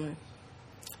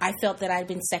 I felt that I'd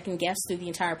been second-guessed through the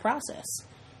entire process.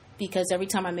 Because every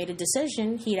time I made a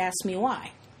decision, he'd ask me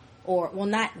why. Or, well,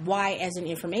 not why as in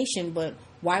information, but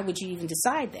why would you even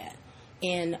decide that?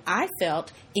 And I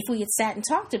felt if we had sat and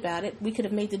talked about it, we could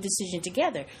have made the decision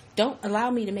together. Don't allow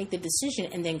me to make the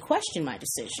decision and then question my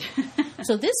decision.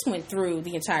 So this went through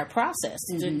the entire process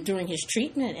during his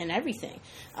treatment and everything.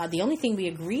 The only thing we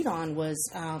agreed on was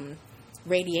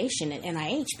radiation at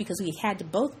NIH because we had to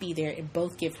both be there and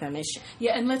both give permission.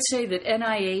 Yeah, and let's say that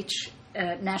NIH,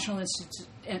 National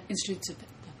Institutes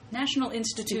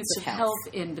of Health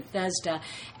in Bethesda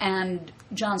and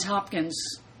Johns Hopkins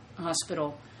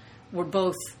Hospital were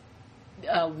both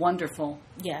wonderful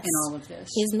in all of this.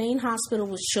 His main hospital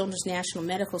was Children's National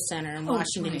Medical Center in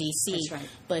Washington, D.C. That's right.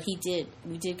 But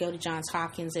we did go to Johns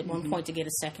Hopkins at one point to get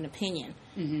a second opinion.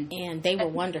 And they were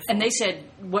wonderful. And they said,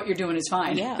 what you're doing is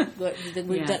fine. Yeah.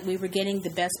 We were getting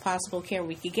the best possible care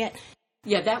we could get.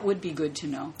 Yeah, that would be good to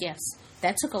know. Yes.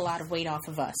 That took a lot of weight off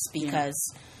of us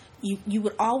because you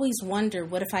would always wonder,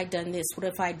 what if I'd done this? What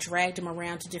if I dragged him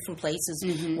around to different places?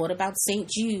 What about St.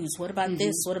 Jude's? What about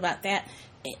this? What about that?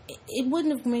 It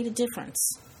wouldn't have made a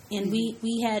difference. And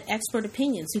we had expert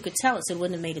opinions who could tell us it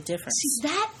wouldn't have made a difference. See,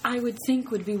 that I would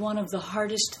think would be one of the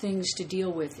hardest things to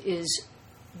deal with is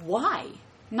why.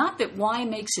 Not that why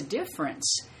makes a difference,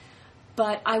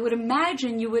 but I would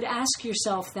imagine you would ask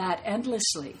yourself that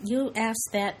endlessly. You'll ask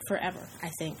that forever,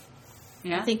 I think.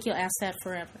 Yeah? I think you'll ask that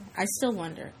forever. I still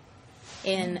wonder.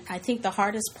 And I think the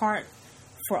hardest part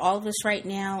for all of us right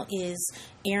now is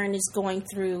Aaron is going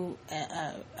through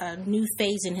a new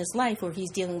phase in his life where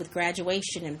he's dealing with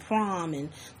graduation and prom and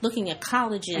looking at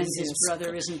colleges. And his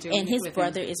brother isn't doing it with him. And his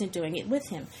brother isn't doing it with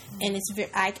him. And it's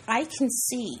I can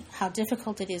see how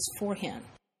difficult it is for him.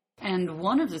 And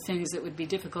one of the things that would be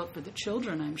difficult for the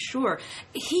children, I'm sure,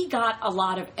 he got a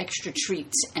lot of extra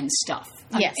treats and stuff.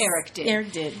 Yes, Eric did.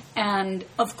 Eric did. And,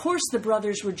 of course, the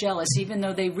brothers were jealous, even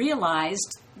though they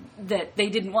realized that they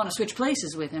didn't want to switch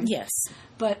places with him. Yes.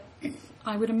 But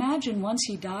I would imagine once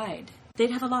he died,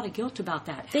 they'd have a lot of guilt about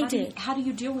that. They did. How do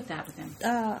you deal with that with him?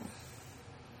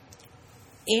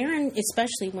 Aaron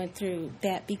especially went through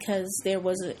that because there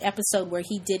was an episode where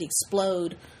he did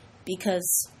explode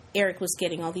because Eric was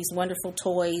getting all these wonderful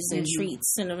toys and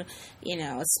treats and, a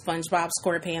SpongeBob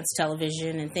SquarePants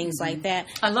television and things like that.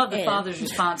 I love the father's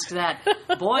response to that.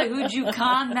 Boy, who'd you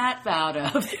con that out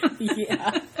of?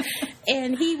 Yeah.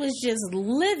 And he was just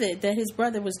livid that his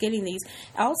brother was getting these.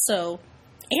 Also,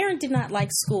 Aaron did not like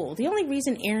school. The only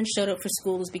reason Aaron showed up for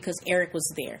school is because Eric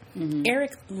was there. Mm-hmm.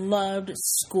 Eric loved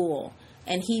school.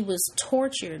 And he was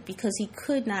tortured because he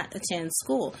could not attend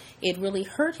school. It really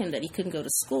hurt him that he couldn't go to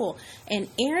school. And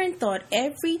Aaron thought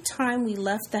every time we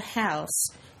left the house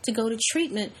to go to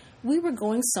treatment, we were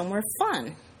going somewhere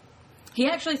fun. He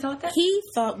actually thought that? He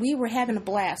thought we were having a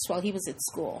blast while he was at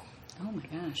school. Oh, my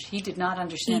gosh. He did not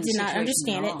understand the situation. He did not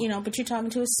understand it, but you're talking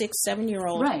to a 6,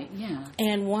 7-year-old. Right, yeah.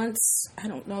 And once, I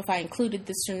don't know if I included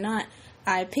this or not,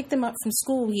 I picked him up from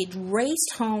school. He had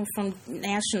raced home from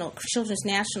Children's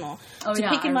National to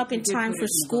pick him up in time for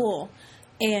school.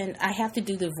 And I have to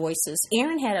do the voices.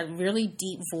 Aaron had a really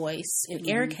deep voice, and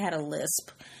Eric had a lisp.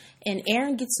 And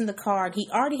Aaron gets in the car, and he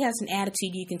already has an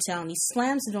attitude, you can tell. And he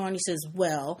slams the door, and he says,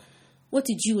 "Well, what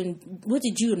did you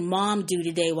and Mom do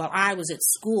today while I was at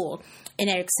school?" And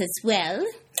Eric says, "Well,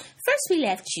 first we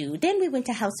left you, then we went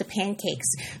to House of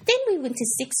Pancakes, then we went to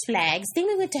Six Flags, then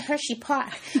we went to Hershey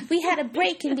Park. We had a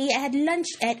break and we had lunch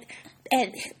at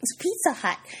Pizza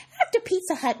Hut. After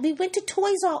Pizza Hut, we went to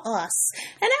Toys R Us.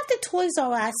 And after Toys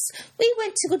R Us, we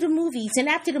went to the movies. And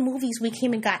after the movies, we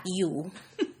came and got you."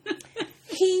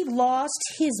 He lost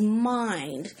his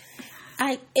mind.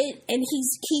 And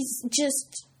he's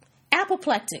just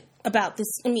apoplectic about this.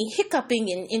 I mean,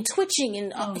 hiccuping and twitching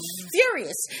and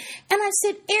furious. And I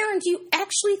said, "Aaron, do you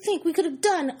actually think we could have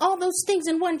done all those things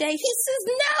in one day?" He says,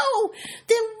 "No."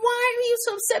 Then why are you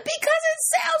so upset? Because it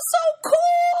sounds so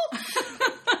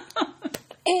cool.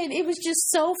 And it was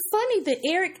just so funny that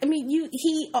Eric,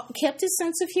 he kept his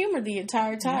sense of humor the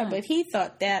entire time, but he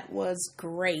thought that was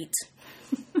great.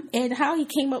 And how he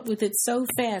came up with it so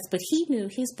fast, but he knew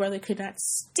his brother could not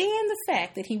stand the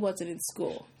fact that he wasn't in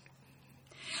school.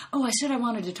 Oh, I said I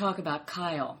wanted to talk about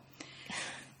Kyle.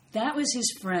 That was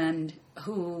his friend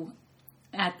who,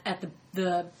 at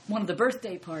the one of the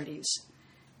birthday parties,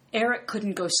 Eric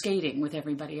couldn't go skating with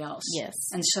everybody else. Yes.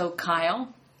 And so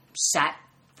Kyle sat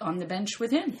on the bench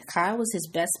with him. Kyle was his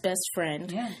best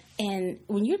friend. Yeah. And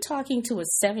when you're talking to a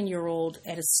 7-year-old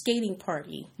at a skating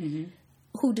party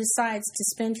who decides to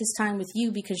spend his time with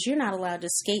you because you're not allowed to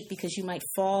skate because you might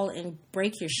fall and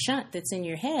break your shunt that's in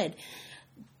your head,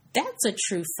 that's a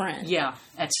true friend. Yeah,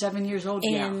 at 7 years old,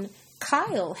 And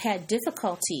Kyle had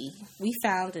difficulty. We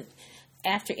found that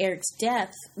after Eric's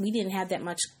death, we didn't have that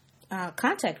much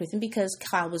contact with him because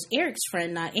Kyle was Eric's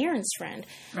friend, not Aaron's friend.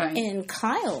 Right. And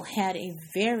Kyle had a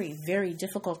very, very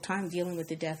difficult time dealing with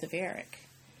the death of Eric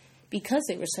because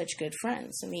they were such good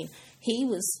friends. I mean, he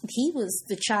was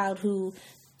the child who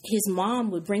his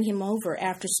mom would bring him over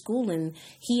after school, and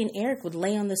he and Eric would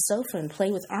lay on the sofa and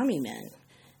play with army men.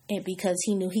 And because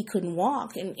he knew he couldn't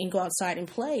walk and go outside and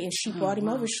play. And she brought him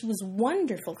over. She was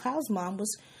wonderful. Kyle's mom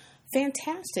was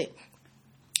fantastic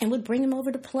and would bring him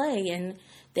over to play. And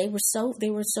they were so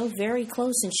very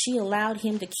close. And she allowed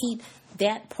him to keep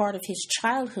that part of his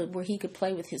childhood where he could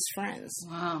play with his friends.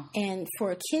 Wow. And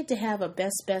for a kid to have a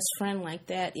best friend like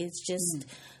that is just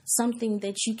something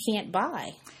that you can't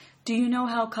buy. Do you know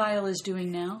how Kyle is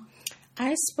doing now?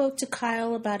 I spoke to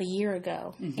Kyle about a year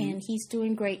ago, and he's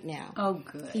doing great now. Oh,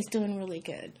 good. He's doing really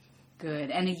good. Good.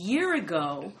 And a year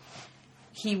ago,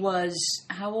 he was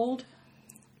how old?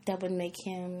 That would make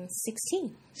him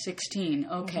 16. 16,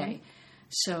 okay.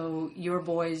 So your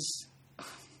boy's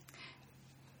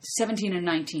 17 and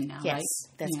 19 now, right? Yes,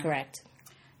 that's correct.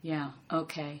 Yeah.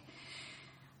 Okay.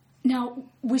 Now,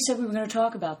 we said we were going to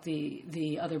talk about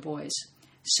the other boys.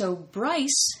 So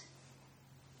Bryce,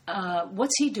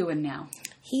 what's he doing now?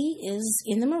 He is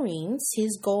in the Marines.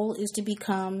 His goal is to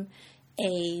become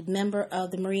a member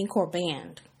of the Marine Corps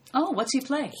band. Oh, what's he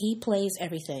play? He plays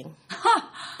everything.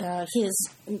 His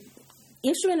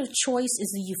instrument of choice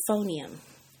is the euphonium.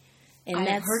 And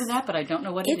I've heard of that, but I don't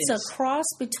know what it is. It's a cross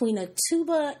between a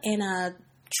tuba and a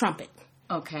trumpet.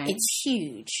 Okay. It's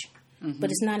huge, but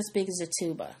it's not as big as a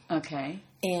tuba. Okay.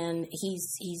 And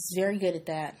he's very good at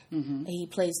that. Mm-hmm. He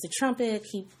plays the trumpet.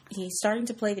 He's starting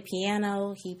to play the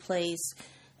piano. He plays.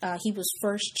 He was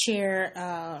first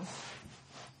chair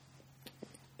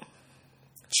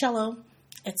cello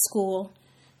at school.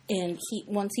 And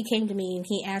once he came to me and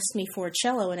he asked me for a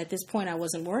cello, and at this point I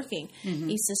wasn't working. Mm-hmm.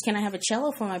 He says, "Can I have a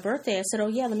cello for my birthday?" I said, "Oh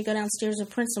yeah, let me go downstairs and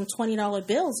print some $20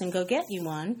 bills and go get you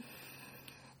one."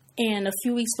 And a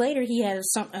few weeks later, he had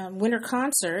a winter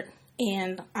concert,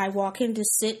 and I walk in to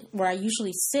sit where I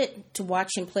usually sit to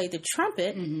watch him play the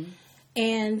trumpet,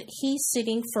 and he's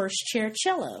sitting first chair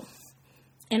cello.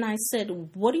 And I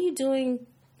said, "What are you doing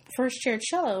first chair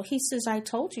cello?" He says, "I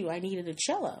told you I needed a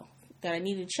cello. That I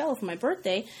needed a cello for my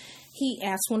birthday." He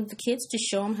asked one of the kids to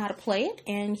show him how to play it,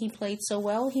 and he played so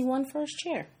well, he won first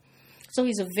chair. So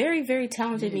he's a very, very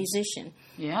talented musician.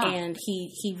 Yeah. And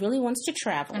he really wants to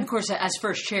travel. And of course, as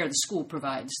first chair, the school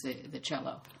provides the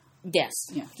cello. Yes.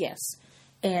 Yeah. Yes.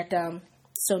 And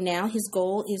so now his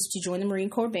goal is to join the Marine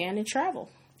Corps band and travel.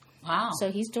 Wow.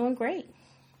 So he's doing great.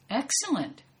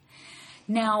 Excellent.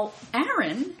 Now,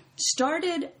 Aaron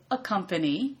started a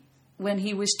company when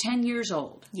he was 10 years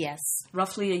old. Yes.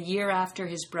 Roughly a year after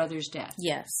his brother's death.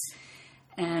 Yes.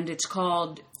 And it's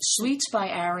called Sweets by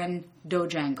Aaron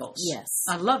Dojangles. Yes.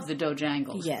 I love the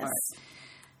Dojangles yes. part.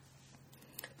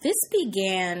 This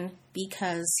began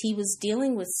because he was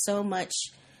dealing with so much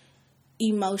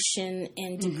emotion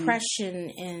and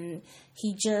depression, and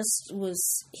he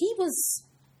was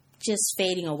just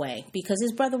fading away because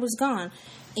his brother was gone.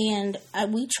 And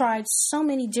we tried so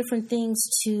many different things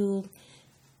to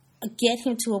get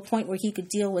him to a point where he could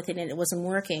deal with it, and it wasn't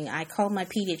working. I called my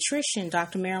pediatrician,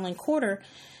 Dr. Marilyn Corder,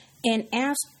 and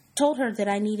told her that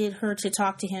I needed her to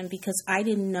talk to him because I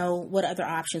didn't know what other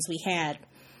options we had.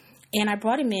 And I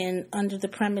brought him in under the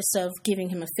premise of giving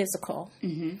him a physical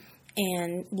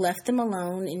and left him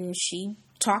alone, and she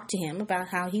talked to him about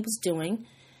how he was doing,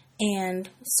 and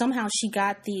somehow she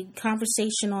got the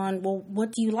conversation on, well,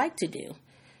 what do you like to do?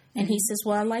 And he says,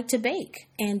 well, I like to bake.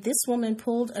 And this woman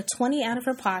pulled a 20 out of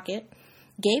her pocket,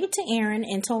 gave it to Aaron,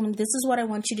 and told him, this is what I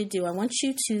want you to do. I want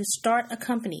you to start a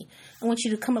company. I want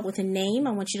you to come up with a name.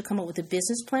 I want you to come up with a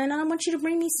business plan. And I want you to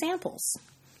bring me samples.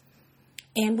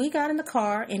 And we got in the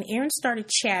car, and Aaron started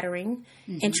chattering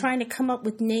and trying to come up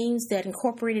with names that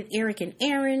incorporated Eric and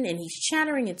Aaron. And he's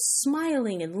chattering and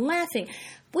smiling and laughing.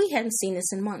 We hadn't seen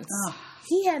this in months. Oh.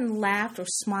 He hadn't laughed or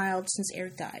smiled since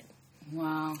Eric died.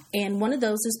 Wow. And one of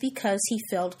those is because he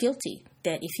felt guilty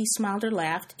that if he smiled or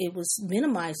laughed, it was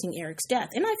minimizing Eric's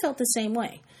death. And I felt the same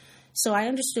way. So I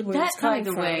understood where it was coming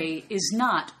from. That, by the way, is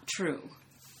not true.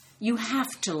 You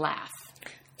have to laugh.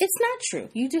 It's not true.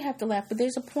 You do have to laugh, but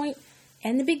there's a point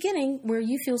in the beginning where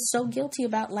you feel so guilty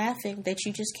about laughing that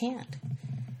you just can't.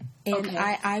 And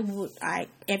okay.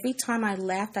 Every time I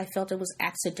laughed, I felt it was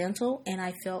accidental, and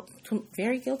I felt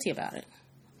very guilty about it.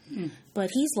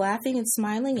 But he's laughing and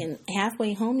smiling, and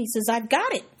halfway home he says, I've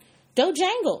got it.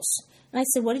 Dojangles. And I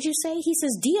said, what did you say? He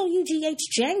says, D-O-U-G-H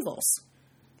Jangles.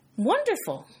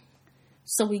 Wonderful.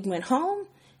 So we went home.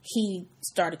 He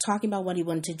started talking about what he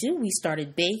wanted to do. We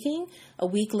started baking. A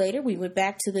week later, we went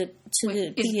back to the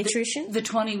pediatrician. The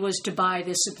 20 was to buy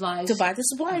the supplies? To buy the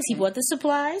supplies. Okay. He bought the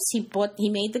supplies. He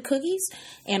made the cookies.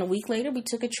 And a week later, we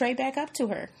took a tray back up to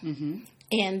her. Mm-hmm.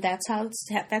 And that's how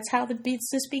the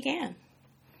business began.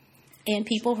 And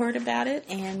people heard about it,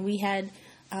 and we had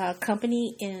a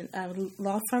company in a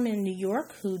law firm in New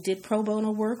York who did pro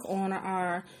bono work on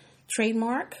our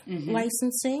trademark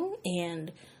licensing,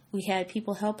 and we had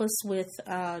people help us with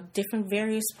different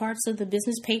various parts of the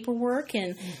business paperwork,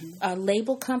 and a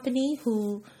label company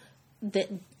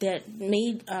that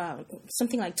made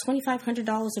something like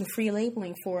 $2,500 in free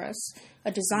labeling for us, a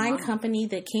design company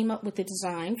that came up with the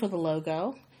design for the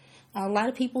logo. A lot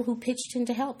of people who pitched in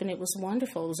to help, and it was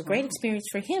wonderful. It was a great experience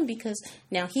for him because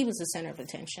now he was the center of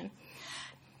attention.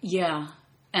 Yeah,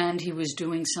 and he was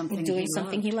doing something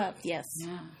he loved, yes.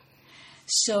 Yeah.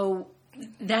 So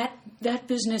that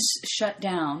business shut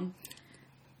down.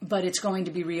 But it's going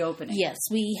to be reopening. Yes,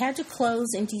 we had to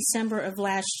close in December of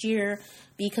last year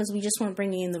because we just weren't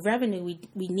bringing in the revenue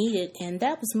we needed. And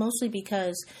that was mostly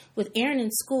because with Aaron in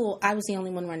school, I was the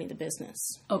only one running the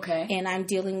business. Okay. And I'm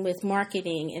dealing with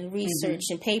marketing and research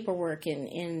and paperwork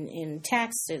and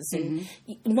taxes. And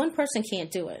one person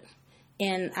can't do it.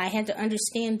 And I had to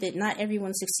understand that not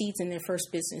everyone succeeds in their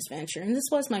first business venture. And this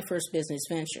was my first business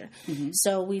venture.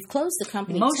 So we've closed the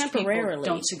company temporarily. Most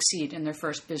people don't succeed in their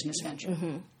first business venture.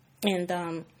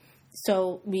 And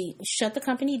so we shut the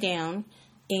company down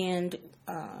and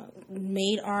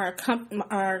made our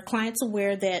clients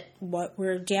aware that what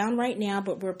we're down right now,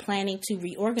 but we're planning to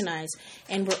reorganize.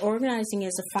 And we're organizing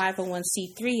as a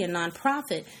 501c3, a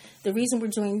nonprofit. The reason we're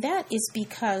doing that is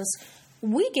because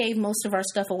we gave most of our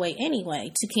stuff away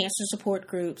anyway to cancer support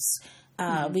groups.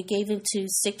 We gave it to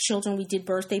sick children. We did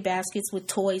birthday baskets with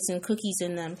toys and cookies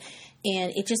in them.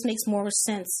 And it just makes more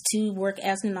sense to work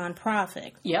as a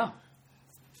nonprofit. Yeah.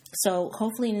 So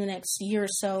hopefully in the next year or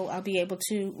so, I'll be able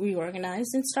to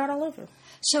reorganize and start all over.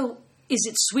 So is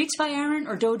it Sweets by Aaron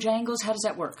or Dojangles? How does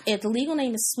that work? The legal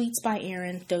name is Sweets by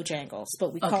Aaron Dojangles,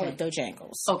 but we call it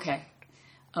Dojangles. Okay.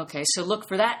 Okay, so look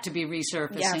for that to be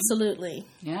resurfacing. Yeah, absolutely.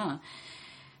 Yeah.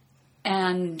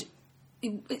 And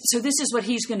so this is what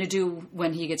he's going to do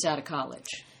when he gets out of college.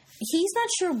 He's not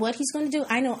sure what he's going to do.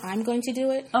 I know I'm going to do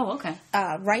it. Oh, okay.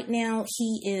 Right now,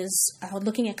 he is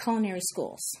looking at culinary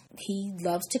schools. He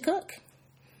loves to cook.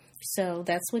 So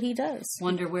that's what he does.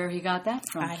 Wonder where he got that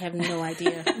from. I have no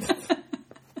idea.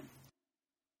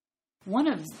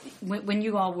 When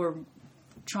you all were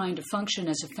trying to function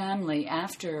as a family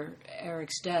after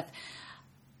Eric's death,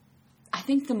 I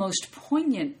think the most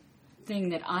poignant thing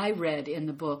that I read in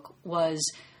the book was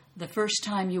the first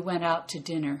time you went out to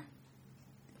dinner.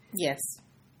 Yes.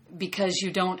 Because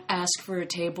you don't ask for a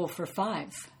table for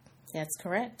 5. That's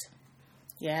correct.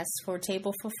 You ask for a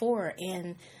table for 4.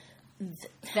 And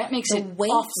that makes it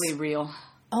awfully real.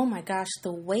 Oh my gosh,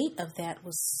 the weight of that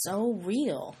was so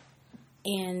real.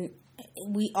 And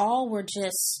we all were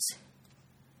just,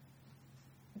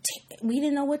 we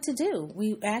didn't know what to do.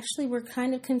 We actually were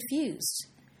kind of confused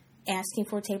asking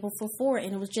for a table for 4.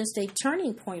 And it was just a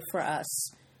turning point for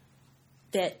us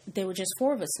that there were just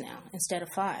 4 of us now instead of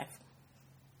 5.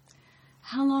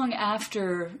 How long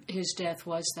after his death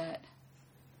was that?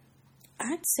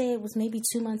 I'd say it was maybe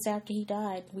 2 months after he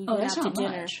died. We went out to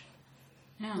dinner.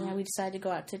 Yeah, we decided to go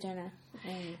out to dinner.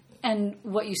 And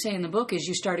what you say in the book is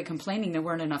you started complaining there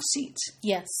weren't enough seats.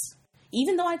 Yes.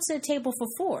 Even though I'd said table for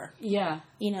 4. Yeah.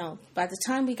 You know, by the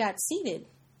time we got seated,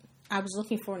 I was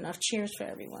looking for enough chairs for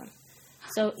everyone.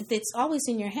 So it's always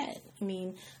in your head. I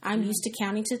mean, I'm used to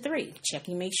counting to 3,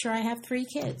 checking, make sure I have 3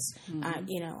 kids.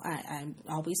 I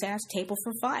always ask table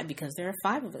for 5 because there are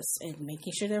 5 of us, and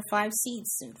making sure there are 5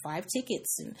 seats and 5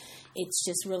 tickets, and it's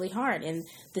just really hard. And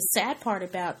the sad part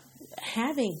about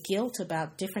having guilt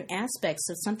about different aspects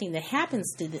of something that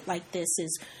happens like this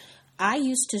is, I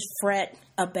used to fret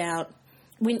about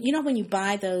when you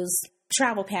buy those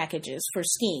travel packages for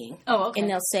skiing. Oh, okay. And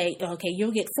they'll say, okay,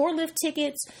 you'll get 4 lift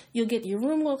tickets, your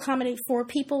room will accommodate 4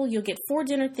 people, you'll get 4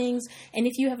 dinner things, and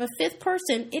if you have a 5th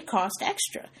person, it costs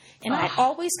extra. And I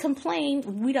always complained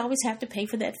we'd always have to pay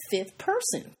for that 5th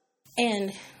person.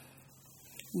 And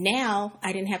now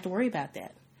I didn't have to worry about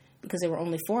that because there were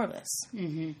only 4 of us.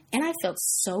 Mm-hmm. And I felt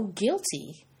so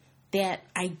guilty that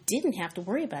I didn't have to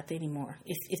worry about that anymore,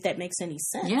 if that makes any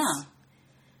sense. Yeah.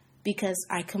 Because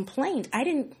I complained.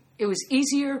 It was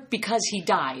easier because he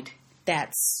died.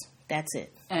 That's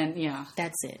it. And yeah.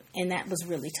 That's it. And that was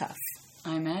really tough.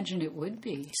 I imagine it would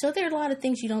be. So there are a lot of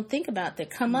things you don't think about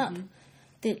that come up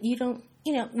that you don't,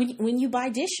 when you buy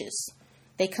dishes,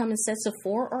 they come in sets of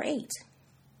 4 or 8.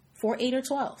 4, 8, or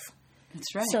 12.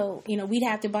 That's right. So, we'd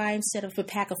have to buy, instead of a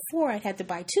pack of 4, I'd have to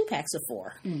buy 2 packs of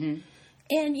 4. Mm-hmm.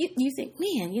 And you think,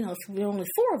 man, if there were only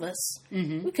 4 of us,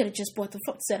 we could have just bought the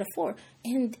set of 4.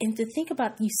 And to think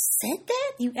about, you said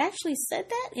that? You actually said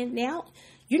that? And now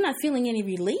you're not feeling any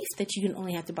relief that you can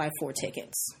only have to buy 4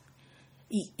 tickets.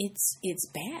 It's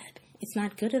bad. It's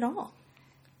not good at all.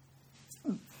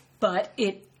 But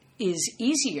it is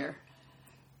easier,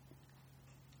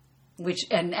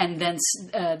 and then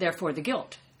therefore the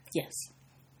guilt. Yes.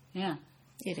 Yeah.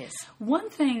 It is. One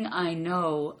thing I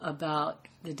know about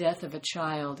the death of a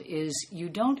child is you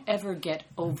don't ever get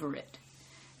over it.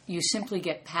 You simply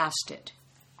get past it.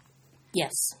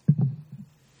 Yes.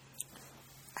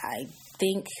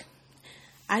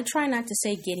 I try not to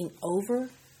say getting over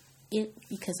it,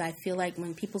 because I feel like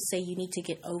when people say you need to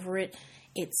get over it,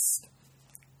 it's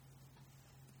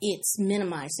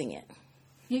minimizing it.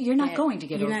 You're not going to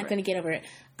get over it. You're not going to get over it.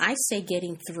 I say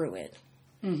getting through it.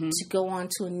 to go on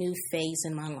to a new phase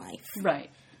in my life. Right.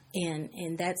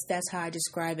 And that's how I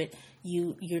describe it.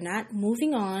 You're not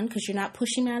moving on because you're not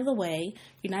pushing it out of the way.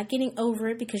 You're not getting over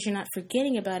it because you're not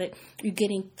forgetting about it. You're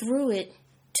getting through it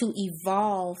to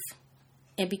evolve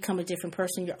and become a different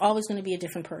person. You're always going to be a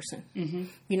different person. Mm-hmm.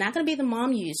 You're not going to be the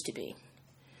mom you used to be.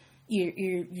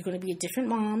 You're going to be a different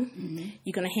mom. Mm-hmm.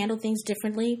 You're going to handle things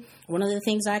differently. One of the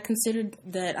things I considered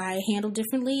that I handle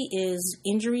differently is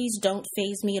injuries don't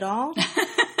faze me at all.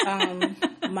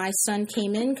 My son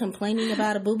came in complaining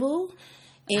about a boo-boo,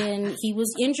 and he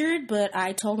was injured, but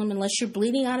I told him, unless you're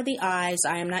bleeding out of the eyes,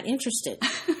 I am not interested.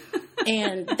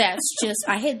 And that's just,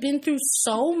 I had been through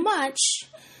so much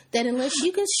that unless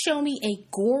you can show me a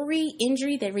gory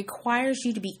injury that requires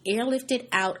you to be airlifted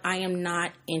out, I am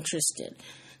not interested.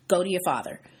 Go to your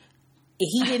father.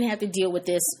 He didn't have to deal with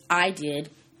this. I did.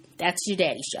 That's your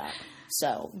daddy's job.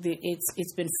 So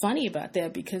it's been funny about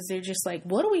that because they're just like,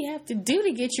 what do we have to do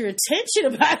to get your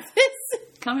attention about this?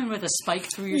 Come in with a spike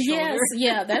through your shoulder. Yes,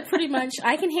 yeah, that pretty much,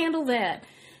 I can handle that.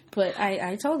 But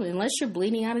I told him, unless you're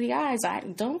bleeding out of the eyes,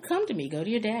 don't come to me. Go to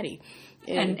your daddy.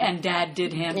 And Dad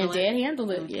did handle it? And Dad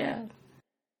handled it, okay. yeah.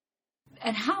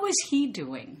 And how is he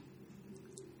doing?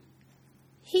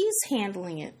 He's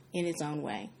handling it in his own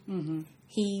way. Mm-hmm.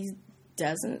 He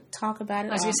doesn't talk about it.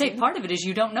 I was going to say, part of it is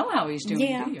you don't know how he's doing.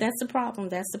 Yeah, do you? that's the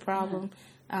problem.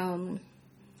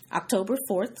 October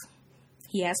 4th,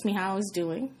 he asked me how I was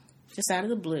doing, just out of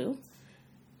the blue.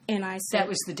 And I said... That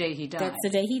was the day he died. That's the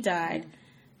day he died.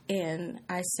 And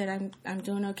I said, I'm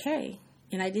doing okay.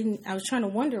 And I was trying to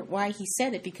wonder why he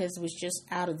said it because it was just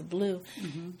out of the blue.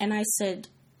 Mm-hmm. And I said,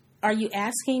 are you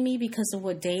asking me because of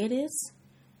what day it is?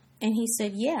 And he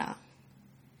said, yeah.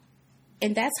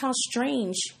 And that's how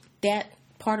strange that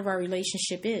part of our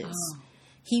relationship is. Oh.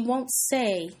 He won't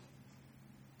say,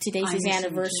 today's his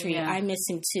anniversary, I miss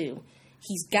him too.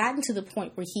 He's gotten to the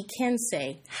point where he can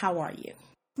say, how are you?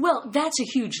 Well, that's a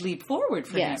huge leap forward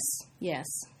for him. Yes.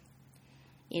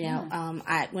 You know,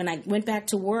 when I went back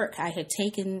to work, I had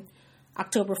taken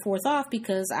October 4th off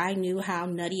because I knew how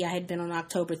nutty I had been on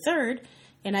October 3rd,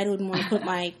 and I didn't want to put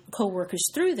my coworkers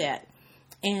through that.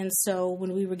 And so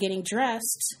when we were getting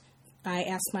dressed, I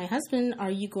asked my husband,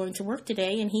 are you going to work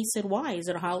today? And he said, why? Is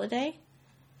it a holiday?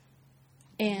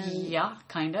 And yeah,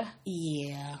 kind of.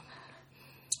 Yeah.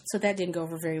 So that didn't go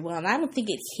over very well. And I don't think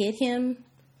it hit him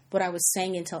what I was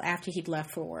saying until after he'd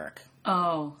left for work.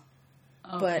 Oh.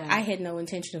 Okay. But I had no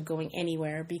intention of going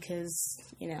anywhere because,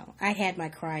 you know, I had my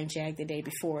crying jag the day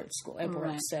before at school at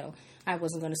work, so I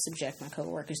wasn't going to subject my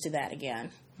coworkers to that again.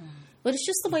 But it's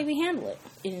just the way we handle it,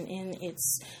 and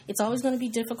it's always going to be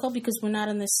difficult because we're not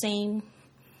in the same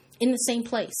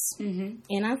place. Mm-hmm.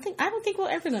 And I don't think we're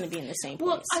ever going to be in the same place.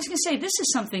 Well, I was going to say, this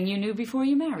is something you knew before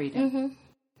you married him. Mm-hmm.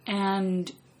 And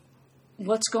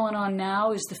what's going on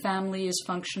now is the family is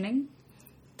functioning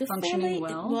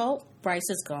well. Well, Bryce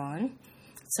is gone.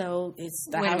 So the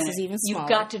house is even smaller. You've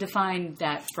got to define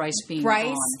that Bryce being Bryce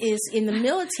gone. is in the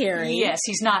military. Yes,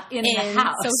 he's not in the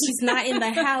house. So he's not in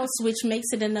the house, which makes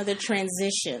it another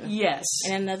transition. Yes.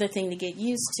 And another thing to get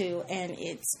used to. And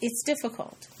it's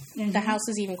difficult. Mm-hmm. The house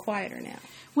is even quieter now.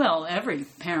 Well, every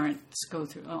parents go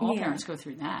through, parents go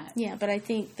through that. Yeah, but I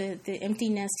think the empty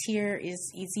nest here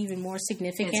is even more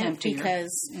significant. It's emptier.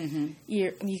 Because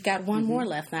you've got one more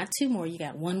left, not two more. You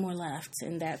got one more left,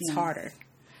 and that's harder.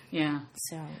 Yeah.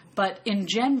 So, but in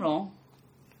general,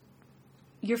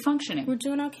 you're functioning. We're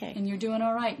doing okay. And you're doing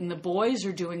all right. And the boys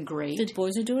are doing great. The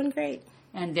boys are doing great.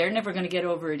 And they're never going to get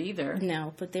over it either.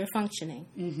 No, but they're functioning.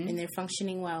 Mm-hmm. And they're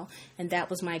functioning well. And that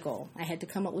was my goal. I had to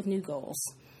come up with new goals.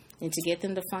 And to get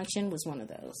them to function was one of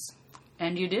those.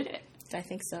 And you did it. I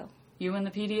think so. You and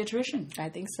the pediatrician. I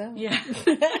think so. Yeah.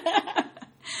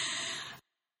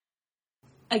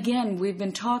 Again, we've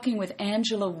been talking with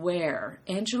Angela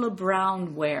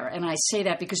Brown Ware. And I say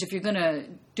that because if you're going to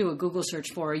do a Google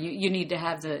search for her, you need to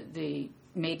have the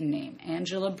maiden name,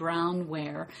 Angela Brown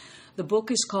Ware. The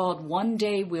book is called One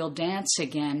Day We'll Dance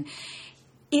Again.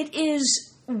 It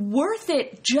is worth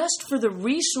it just for the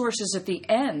resources at the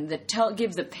end that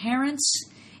give the parents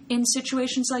in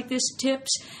situations like this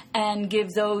tips and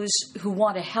give those who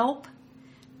want to help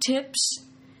tips.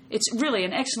 It's really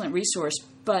an excellent resource,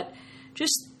 but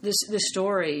just the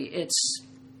story, it's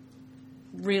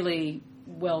really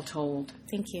well told.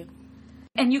 Thank you.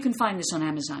 And you can find this on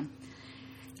Amazon.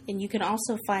 And you can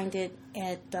also find it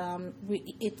at,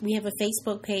 we have a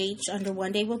Facebook page under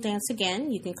One Day We'll Dance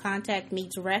Again. You can contact me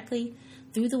directly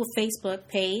through the Facebook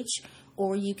page,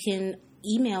 or you can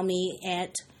email me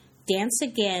at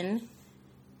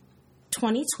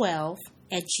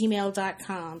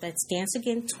danceagain2012@gmail.com. That's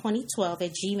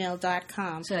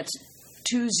danceagain2012@gmail.com. So that's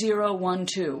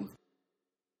 62012.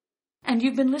 And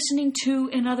you've been listening to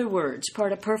In Other Words,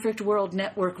 part of Perfect World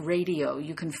Network Radio.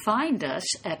 You can find us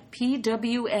at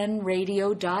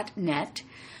pwnradio.net.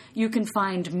 You can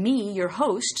find me, your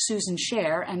host, Susan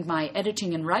Scher, and my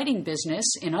editing and writing business,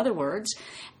 In Other Words,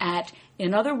 at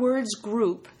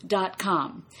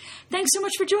inotherwordsgroup.com. Thanks so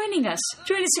much for joining us.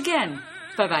 Join us again.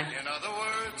 Bye-bye. In other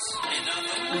words, in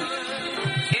other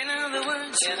words, in other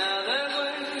words, in other words.